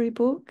introductory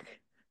book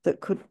that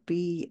could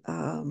be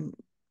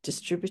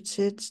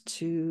distributed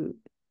to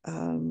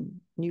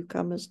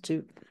newcomers,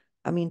 to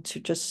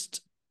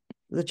just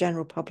the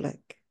general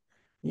public.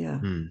 Yeah.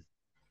 mm.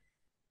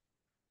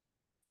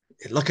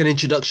 Like an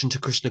introduction to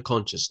Krishna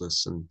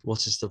consciousness and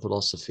what is the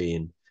philosophy.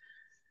 And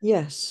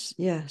Yes,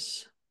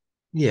 yes.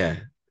 yeah,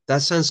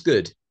 that sounds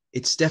good.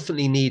 It's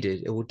definitely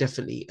needed. It will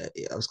definitely,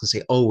 I was going to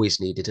say always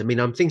needed. I mean,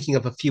 I'm thinking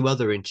of a few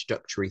other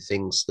introductory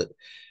things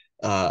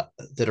uh,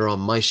 that are on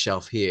my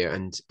shelf here,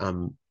 and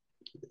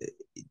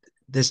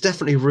there's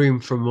definitely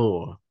room for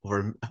more.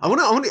 Or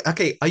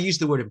okay, I use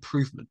the word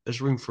improvement.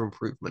 There's room for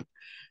improvement.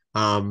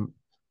 Um,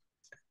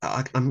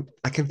 I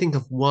can think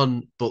of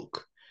one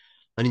book,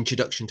 an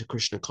introduction to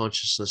Krishna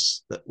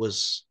consciousness, that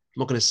was, I'm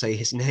not going to say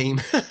his name,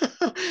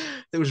 that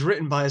was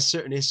written by a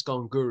certain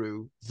ISKCON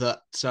guru that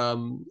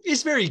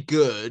is very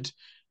good,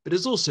 but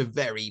is also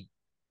very,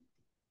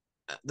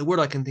 the word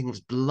I can think of is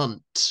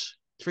blunt.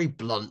 It's very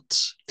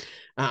blunt.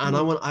 And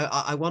Mm.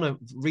 I want to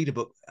read a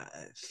book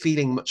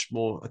feeling much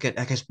more, again,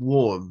 I guess,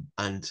 warm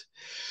and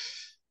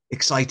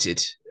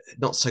excited,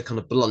 not so kind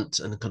of blunt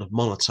and kind of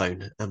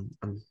monotone.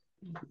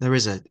 There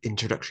is an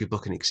introductory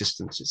book in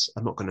existence.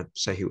 I'm not going to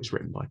say who it was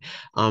written by.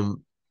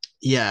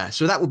 Yeah,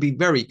 so that would be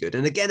very good.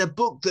 And again, a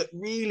book that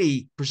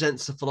really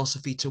presents the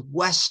philosophy to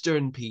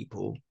Western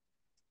people,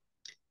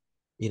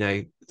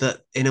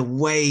 that in a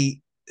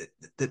way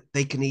that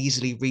they can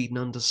easily read and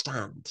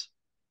understand.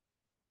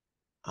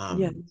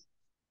 Yeah. Um,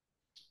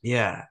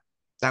 yeah,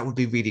 that would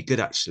be really good,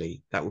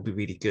 actually. That would be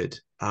really good.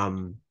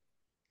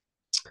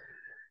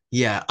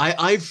 Yeah,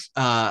 I've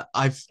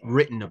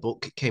written a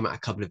book. It came out a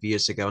couple of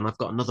years ago, and I've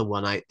got another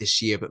one out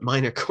this year. But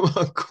mine are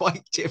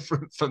quite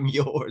different from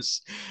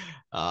yours.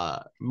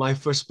 My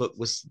first book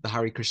was The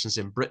Hare Krishnas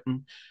in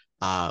Britain,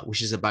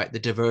 which is about the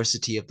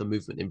diversity of the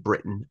movement in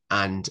Britain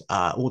and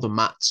all the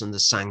mats and the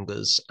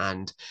sanghas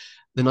and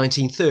the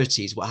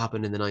 1930s. What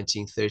happened in the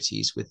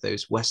 1930s with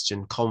those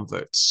Western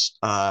converts?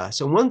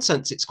 So in one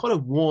sense, it's quite a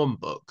warm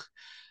book.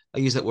 I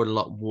use that word a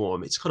lot.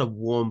 Warm. It's quite a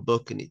warm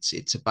book, and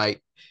it's about,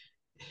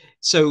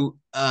 so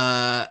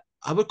I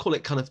would call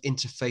it kind of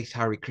interfaith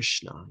Hare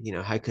Krishna.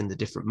 How can the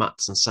different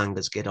mats and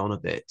sanghas get on a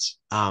bit?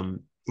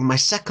 In my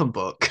second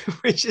book,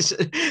 which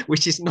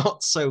is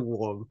not so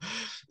warm,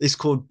 is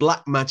called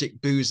Black Magic,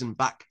 Booze, and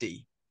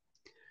Bhakti,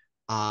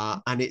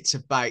 and it's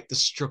about the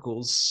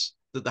struggles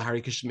that the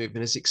Hare Krishna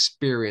movement has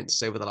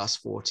experienced over the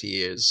last 40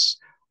 years,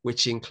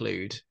 which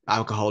include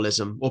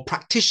alcoholism, or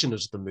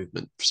practitioners of the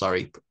movement,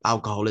 sorry,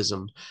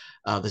 alcoholism.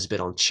 There's a bit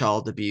on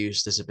child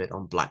abuse, there's a bit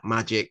on black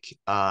magic,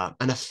 and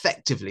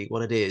effectively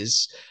what it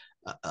is,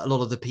 a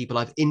lot of the people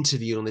I've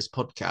interviewed on this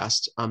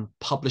podcast, I'm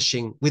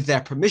publishing, with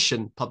their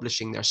permission,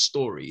 publishing their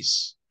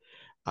stories.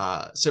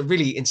 So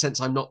really, in a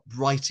sense, I'm not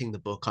writing the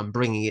book, I'm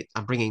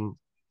bringing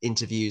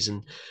interviews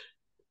and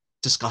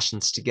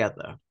discussions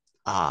together.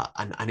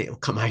 And it'll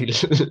come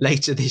out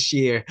later this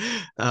year,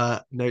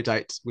 no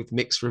doubt, with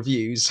mixed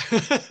reviews.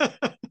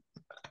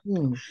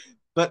 Mm.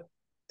 But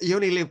you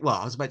only live, well,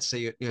 I was about to say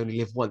you only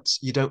live once.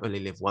 You don't only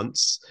live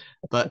once,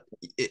 but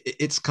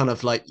it's kind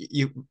of like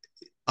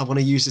I want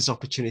to use this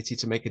opportunity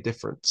to make a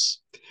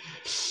difference.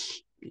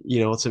 You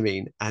know what I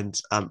mean? And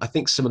I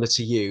think similar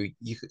to you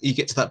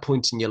get to that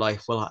point in your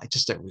life, well, I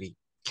just don't really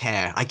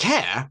care. I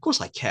care, of course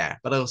I care,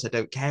 but I also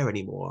don't care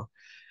anymore.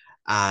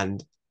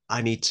 And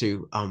I need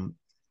to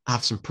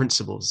have some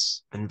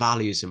principles and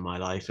values in my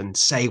life and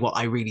say what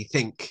I really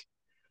think.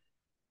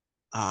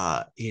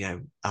 Uh, you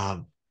know,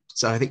 um,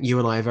 so I think you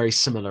and I are very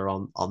similar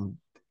on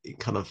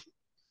kind of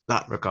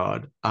that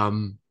regard.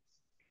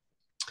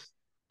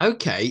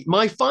 Okay,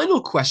 my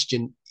final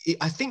question.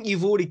 I think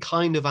you've already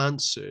kind of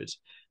answered.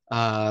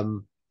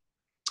 Um,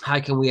 how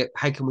can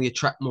we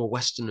attract more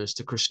Westerners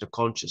to Krishna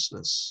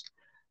consciousness?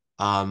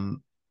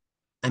 Um,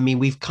 I mean,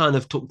 we've kind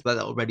of talked about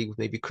that already with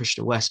maybe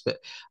Krishna West, but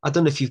I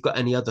don't know if you've got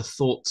any other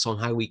thoughts on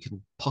how we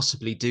can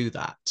possibly do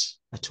that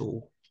at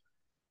all.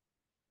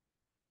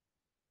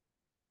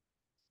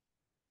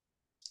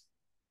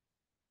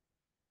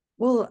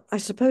 Well, I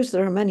suppose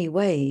there are many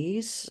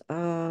ways.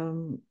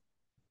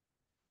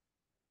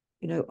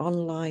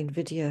 Online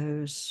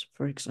videos,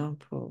 for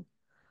example,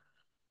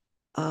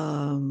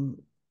 um,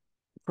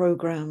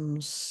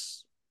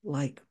 programs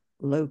like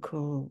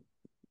local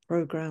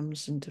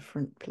programs in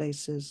different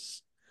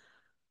places,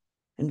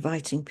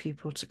 inviting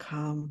people to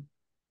come.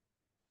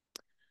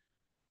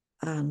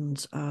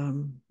 And,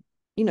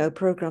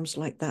 programs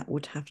like that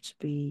would have to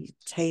be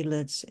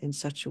tailored in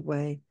such a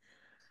way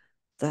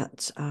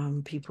that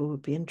people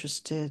would be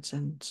interested,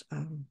 and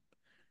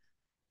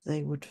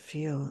they would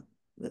feel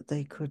that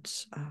they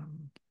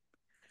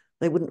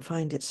wouldn't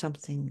find it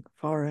something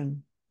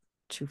foreign,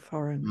 too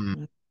foreign.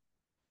 Mm,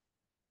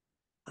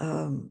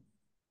 Um,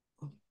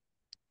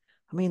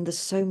 I mean, there's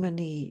so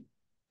many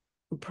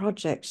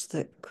projects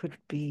that could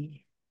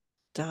be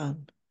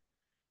done.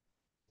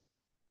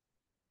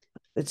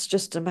 It's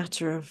just a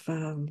matter of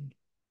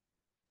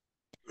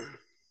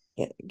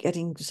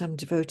getting some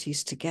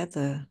devotees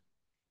together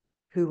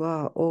who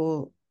are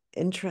all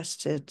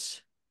interested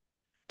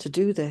to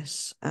do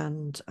this,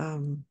 and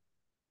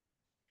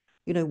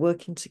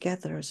working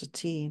together as a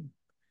team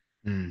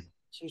mm,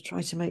 to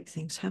try to make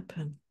things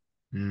happen.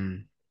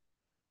 mm,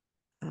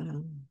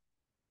 Um,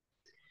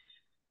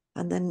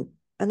 and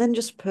then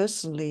just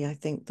personally, I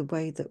think the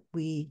way that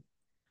we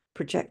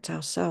project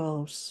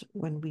ourselves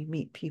when we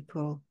meet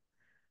people,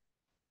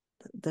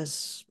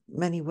 there's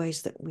many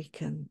ways that we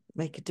can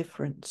make a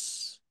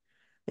difference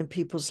in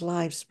people's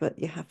lives, but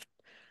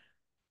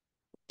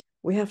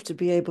we have to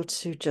be able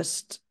to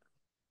just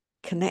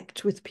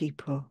connect with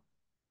people,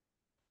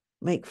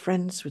 make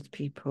friends with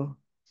people,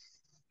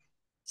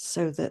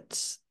 so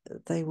that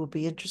they will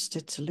be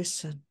interested to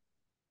listen.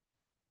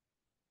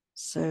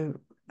 So,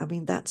 I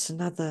mean, that's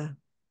another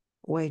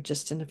way,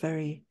 just in a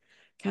very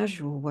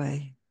casual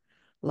way,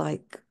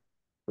 like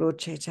Lord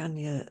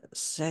Chaitanya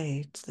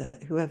said,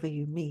 that whoever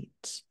you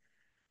meet,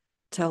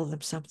 tell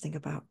them something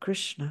about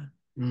Krishna.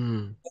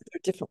 mm, There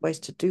are different ways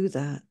to do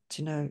that.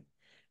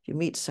 If you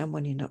meet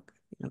someone, you're not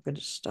going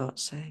to start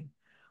saying,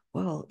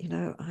 well,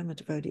 I'm a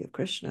devotee of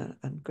Krishna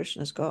and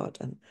Krishna's God.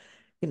 And,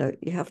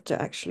 you have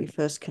to actually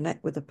first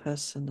connect with a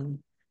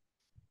person,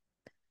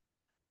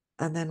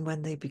 and then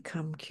when they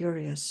become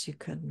curious, you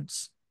can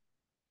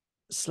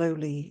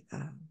slowly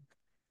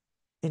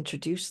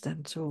introduce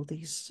them to all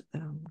these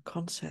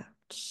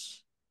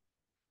concepts.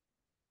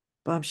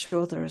 But I'm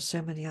sure there are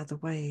so many other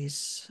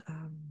ways.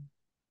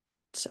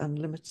 It's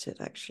unlimited,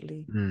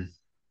 actually, mm.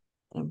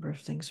 number of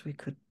things we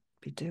could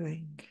be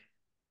doing.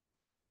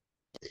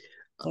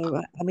 So,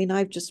 I mean,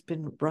 I've just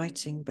been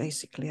writing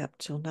basically up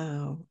till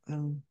now,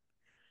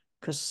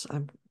 because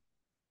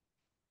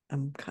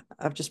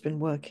I've just been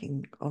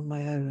working on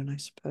my own, I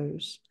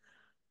suppose.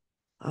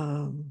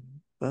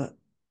 But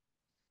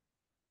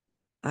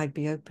I'd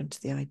be open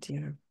to the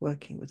idea of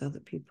working with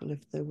other people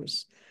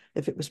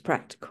if it was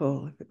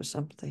practical, if it was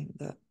something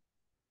that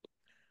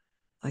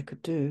I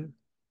could do.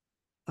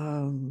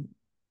 Um,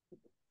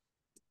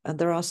 and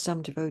there are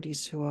some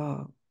devotees who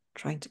are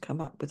trying to come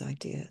up with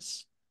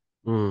ideas,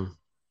 Mm,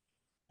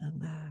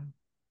 and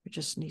we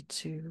just need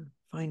to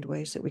find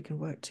ways that we can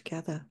work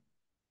together.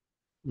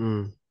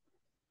 mm.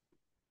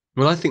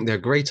 Well, I think they're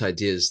great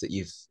ideas that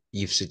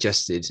you've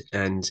suggested,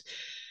 and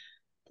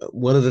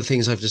one of the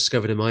things I've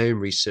discovered in my own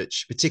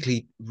research,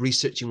 particularly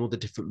researching all the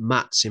different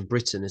mats in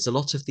Britain, is a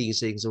lot of these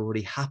things are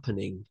already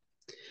happening,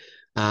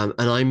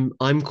 and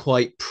I'm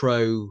quite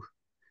pro.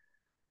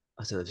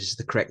 I don't know if this is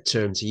the correct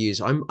term to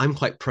use. I'm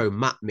quite pro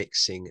mat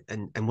mixing,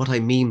 and what I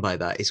mean by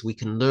that is we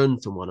can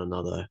learn from one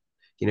another,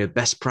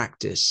 best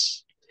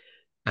practice.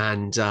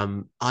 And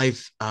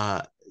I've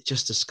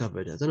just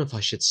discovered. I don't know if I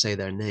should say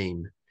their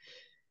name.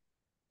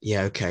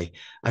 Yeah, okay.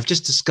 I've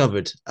just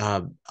discovered,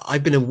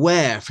 I've been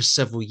aware for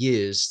several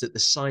years that the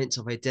Science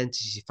of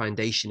Identity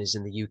Foundation is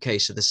in the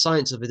UK. So the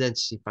Science of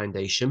Identity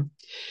Foundation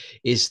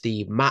is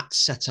the mat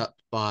set up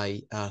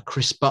by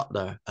Chris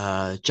Butler,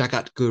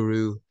 Jagat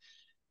Guru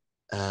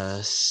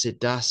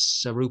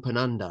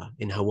Siddhasarupananda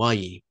in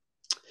Hawaii.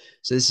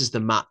 So this is the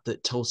mat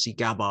that Tulsi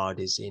Gabbard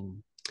is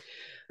in.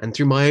 And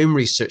through my own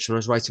research, when I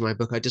was writing my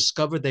book, I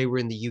discovered they were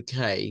in the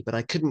UK, but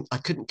I couldn't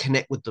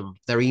connect with them.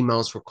 Their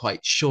emails were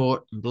quite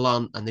short and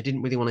blunt, and they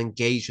didn't really want to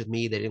engage with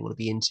me. They didn't want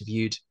to be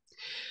interviewed.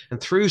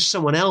 And through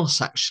someone else,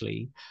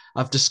 actually,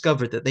 I've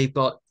discovered that they've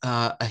got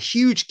a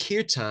huge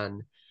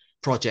kirtan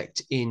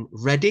project in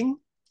Reading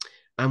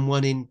and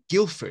one in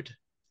Guildford.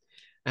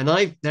 And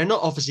they're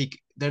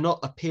not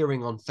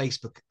appearing on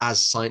Facebook as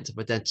Science of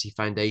Identity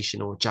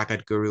Foundation or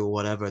Jagat Guru or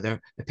whatever.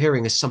 They're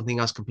appearing as something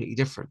else completely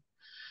different.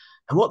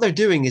 And what they're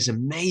doing is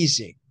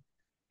amazing.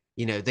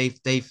 You know,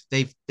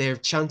 they're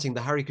chanting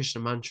the Hare Krishna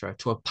mantra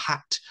to a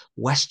packed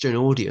Western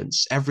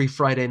audience every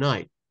Friday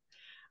night.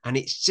 And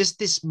it's just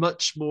this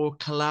much more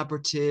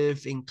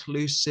collaborative,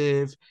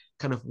 inclusive,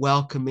 kind of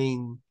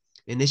welcoming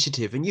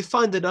initiative. And you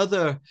find that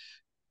other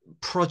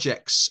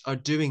projects are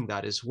doing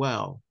that as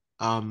well.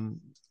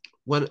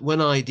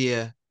 One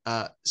idea.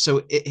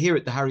 Here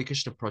at the Hare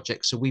Krishna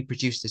Project, so we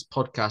produce this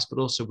podcast, but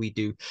also we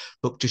do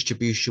book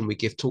distribution. We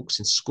give talks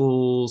in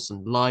schools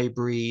and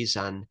libraries,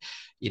 and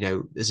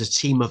there's a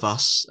team of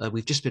us.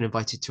 We've just been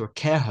invited to a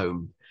care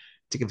home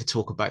to give a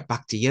talk about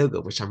Bhakti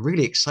Yoga, which I'm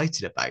really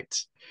excited about.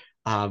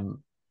 And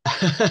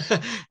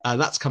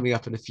that's coming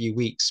up in a few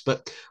weeks.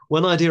 But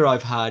one idea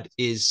I've had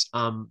is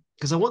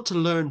because I want to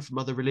learn from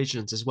other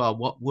religions as well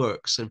what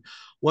works. And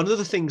one of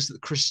the things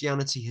that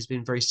Christianity has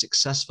been very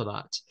successful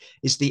at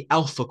is the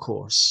Alpha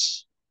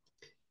Course.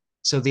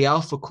 So the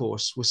Alpha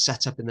Course was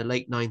set up in the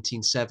late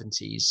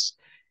 1970s.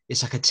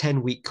 It's like a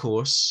 10-week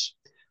course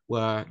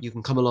where you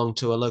can come along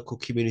to a local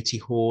community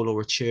hall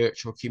or a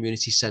church or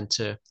community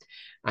center,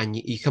 and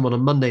you come on a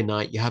Monday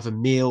night, you have a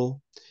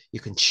meal, you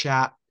can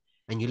chat,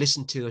 and you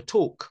listen to a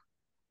talk.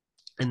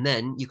 And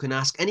then you can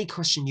ask any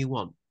question you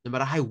want, no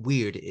matter how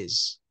weird it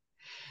is.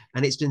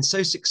 And it's been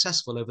so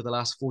successful over the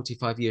last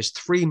 45 years.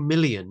 3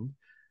 million,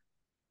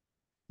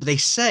 they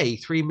say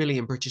 3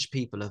 million British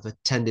people have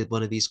attended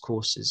one of these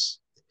courses.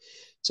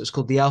 So it's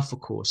called the Alpha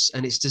Course,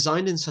 and it's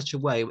designed in such a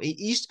way. It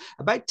used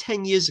about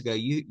 10 years ago,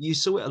 you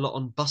saw it a lot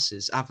on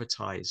buses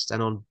advertised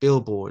and on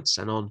billboards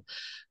and on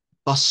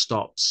bus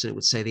stops, and it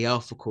would say the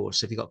Alpha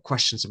Course if you got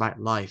questions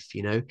about life.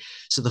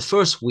 So the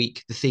first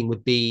week, the thing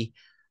would be,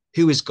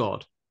 who is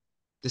God?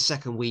 The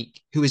second week,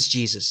 who is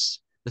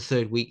Jesus? The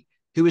third week,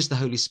 who is the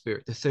Holy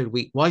Spirit? The third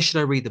week, why should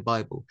I read the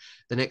Bible?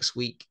 The next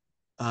week,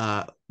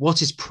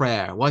 what is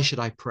prayer? Why should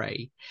I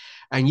pray?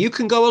 And you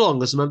can go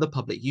along as a member of the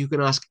public. You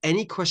can ask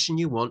any question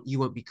you want. You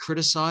won't be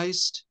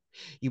criticized.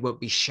 You won't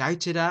be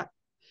shouted at.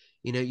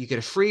 You get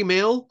a free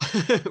meal,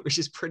 which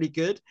is pretty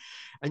good.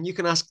 And you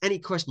can ask any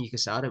question. You can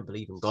say, I don't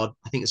believe in God.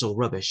 I think it's all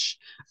rubbish.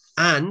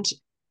 And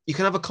you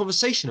can have a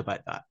conversation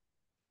about that.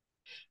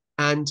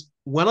 And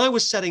when I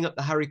was setting up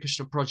the Hare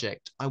Krishna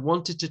project, I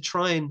wanted to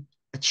try and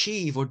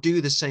achieve or do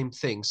the same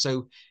thing.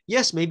 So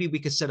yes, maybe we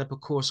could set up a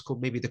course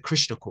called maybe the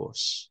Krishna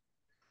course.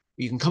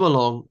 You can come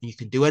along and you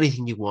can do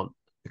anything you want.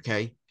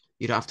 Okay.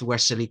 You don't have to wear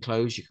silly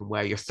clothes. You can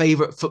wear your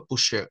favorite football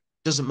shirt.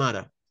 Doesn't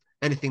matter.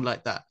 Anything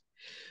like that.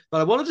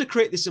 But I wanted to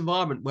create this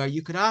environment where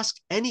you could ask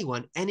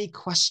anyone any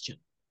question.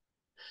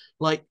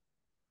 Like,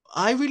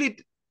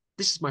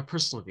 this is my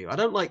personal view. I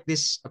don't like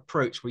this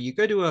approach where you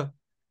go to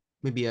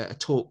maybe a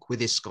talk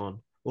with ISKCON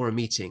or a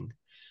meeting,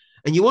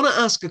 and you want to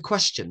ask a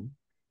question,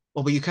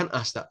 but you can't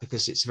ask that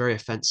because it's very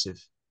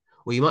offensive,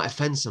 or you might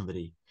offend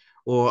somebody,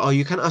 or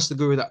you can't ask the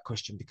guru that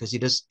question because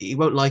he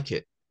won't like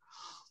it.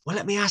 Well,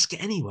 let me ask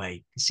it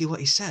anyway and see what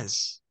he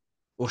says,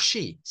 or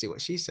see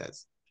what she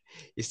says.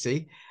 You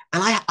see,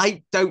 and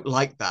I don't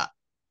like that.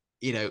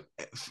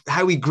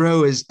 How we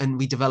grow and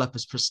we develop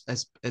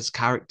as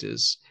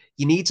characters.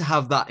 You need to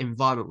have that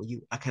environment where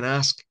I can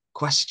ask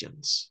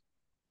questions.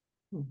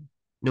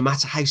 No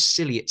matter how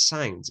silly it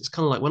sounds. It's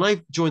kind of like when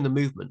I joined the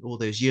movement all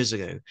those years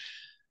ago,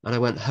 and I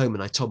went home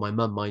and I told my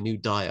mum my new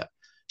diet.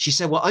 She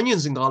said, well,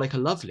 onions and garlic are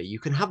lovely. You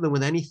can have them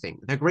with anything.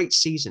 They're great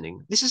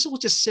seasoning. This is all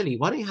just silly.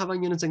 Why don't you have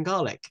onions and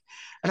garlic?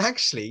 And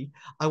actually,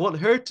 I want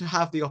her to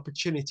have the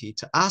opportunity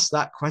to ask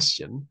that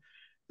question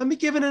and be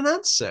given an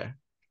answer.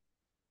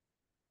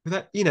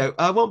 That,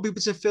 I want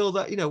people to feel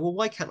that, well,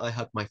 why can't I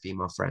hug my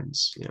female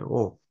friends?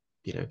 Or,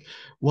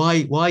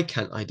 why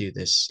can't I do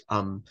this?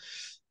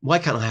 Why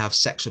can't I have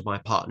sex with my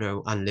partner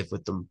and live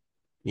with them?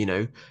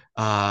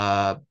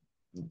 Why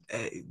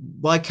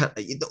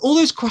can't all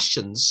those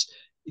questions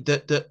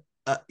that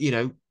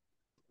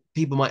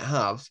people might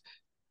have?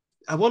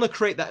 I want to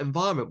create that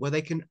environment where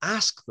they can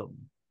ask them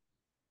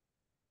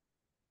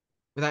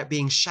without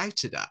being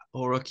shouted at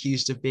or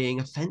accused of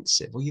being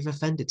offensive, or you've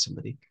offended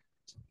somebody.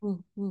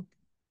 Mm-hmm.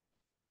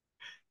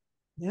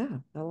 Yeah,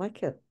 I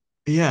like it.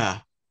 Yeah.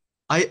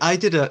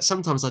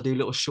 Sometimes I do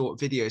little short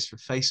videos for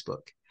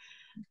Facebook.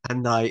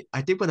 And I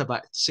did one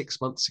about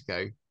 6 months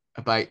ago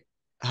about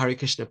Hare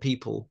Krishna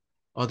people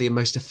are the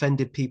most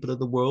offended people in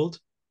the world.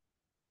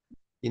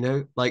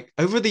 Like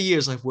over the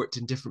years, I've worked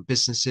in different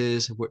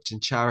businesses, I've worked in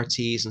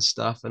charities and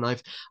stuff. And I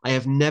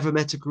have never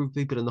met a group of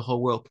people in the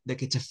whole world that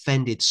get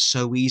offended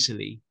so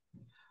easily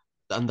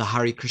than the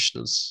Hare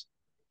Krishnas.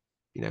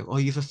 Oh,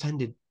 you've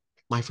offended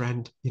my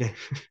friend,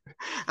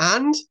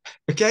 and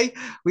okay,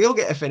 we all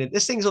get offended.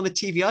 This thing's on the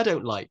TV I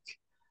don't like.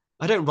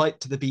 I don't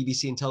write to the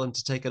BBC and tell them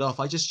to take it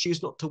off. I just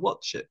choose not to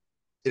watch it.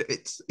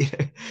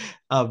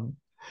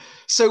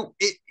 So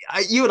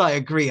you and I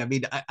agree. I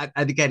mean,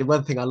 and again,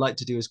 one thing I like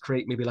to do is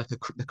create maybe like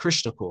the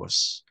Krishna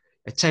course,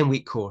 a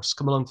 10-week course.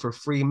 Come along for a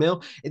free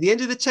meal. At the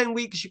end of the 10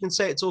 weeks, you can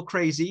say it's all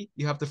crazy.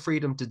 You have the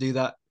freedom to do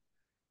that.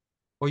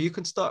 Or you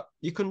can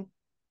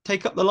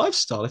take up the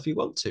lifestyle if you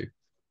want to.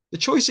 The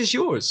choice is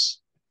yours.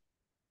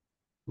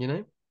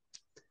 And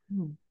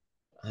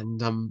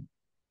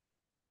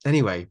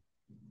anyway.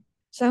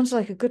 Sounds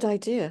like a good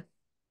idea.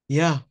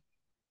 Yeah.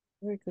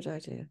 Very good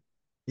idea.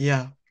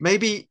 Yeah.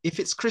 Maybe if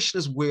it's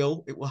Krishna's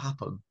will, it will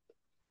happen.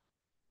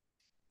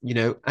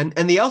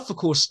 And the Alpha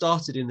Course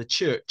started in the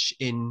church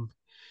in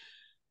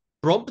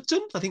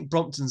Brompton. I think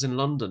Brompton's in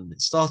London.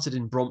 It started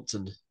in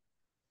Brompton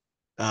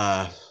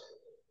uh,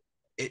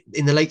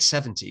 in the late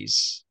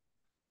 70s.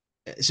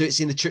 So it's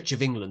in the Church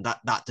of England,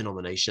 that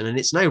denomination, and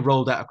it's now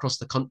rolled out across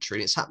the country,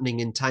 and it's happening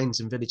in towns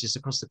and villages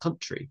across the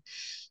country.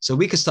 So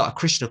we could start a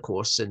Krishna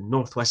course in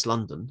northwest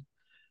London,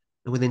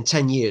 and within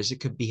 10 years, it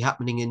could be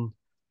happening in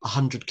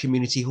 100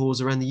 community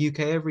halls around the UK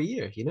every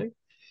year.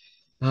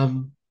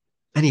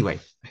 Anyway,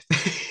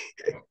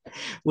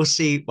 we'll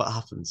see what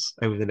happens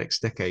over the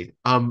next decade.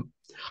 I'm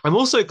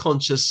also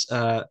conscious,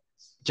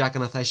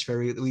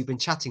 Jagannathesvari, that we've been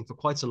chatting for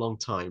quite a long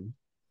time.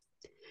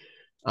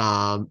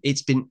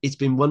 It's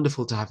been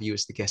wonderful to have you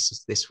as the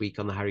guest this week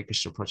on the Hare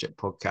Krishna Project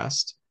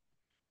podcast.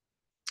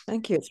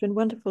 Thank you. It's been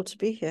wonderful to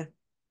be here.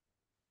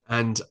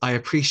 And I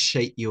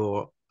appreciate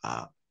your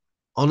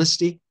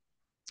honesty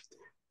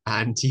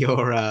and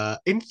your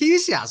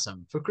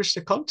enthusiasm for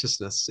Krishna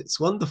consciousness. It's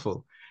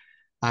wonderful.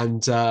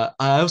 And I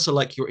also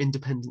like your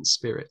independent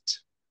spirit,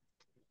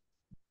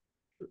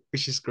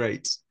 which is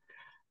great.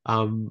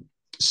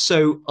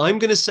 So I'm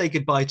going to say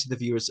goodbye to the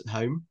viewers at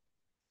home.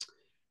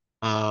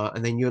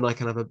 And then you and I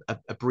can have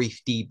a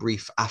brief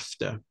debrief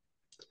after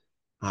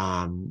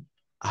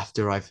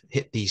I've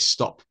hit the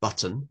stop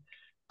button.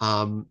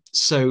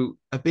 So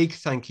a big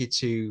thank you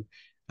to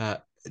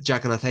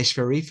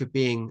Jagannathesvari for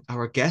being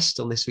our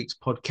guest on this week's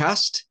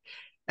podcast,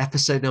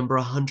 episode number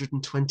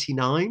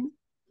 129.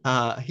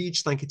 A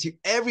huge thank you to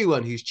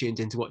everyone who's tuned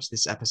in to watch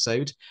this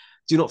episode.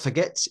 Do not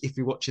forget, if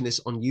you're watching this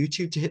on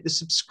YouTube, to hit the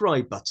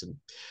subscribe button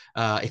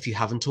if you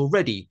haven't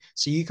already,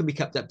 so you can be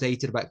kept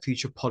updated about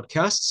future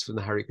podcasts from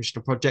the Hare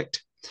Krishna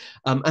Project.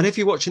 And if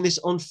you're watching this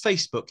on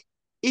Facebook,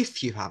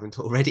 if you haven't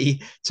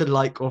already, to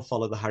like or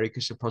follow the Hare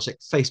Krishna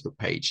Project Facebook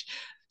page,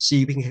 so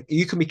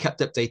you can be kept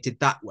updated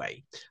that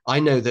way.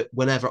 I know that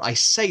whenever I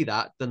say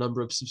that, the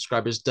number of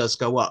subscribers does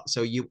go up.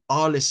 So you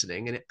are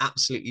listening, and it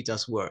absolutely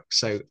does work.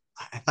 So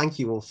I thank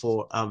you all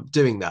for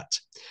doing that.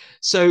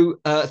 So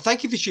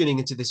thank you for tuning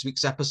into this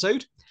week's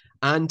episode.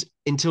 And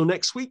until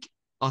next week,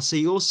 I'll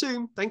see you all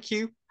soon. Thank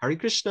you. Hare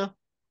Krishna.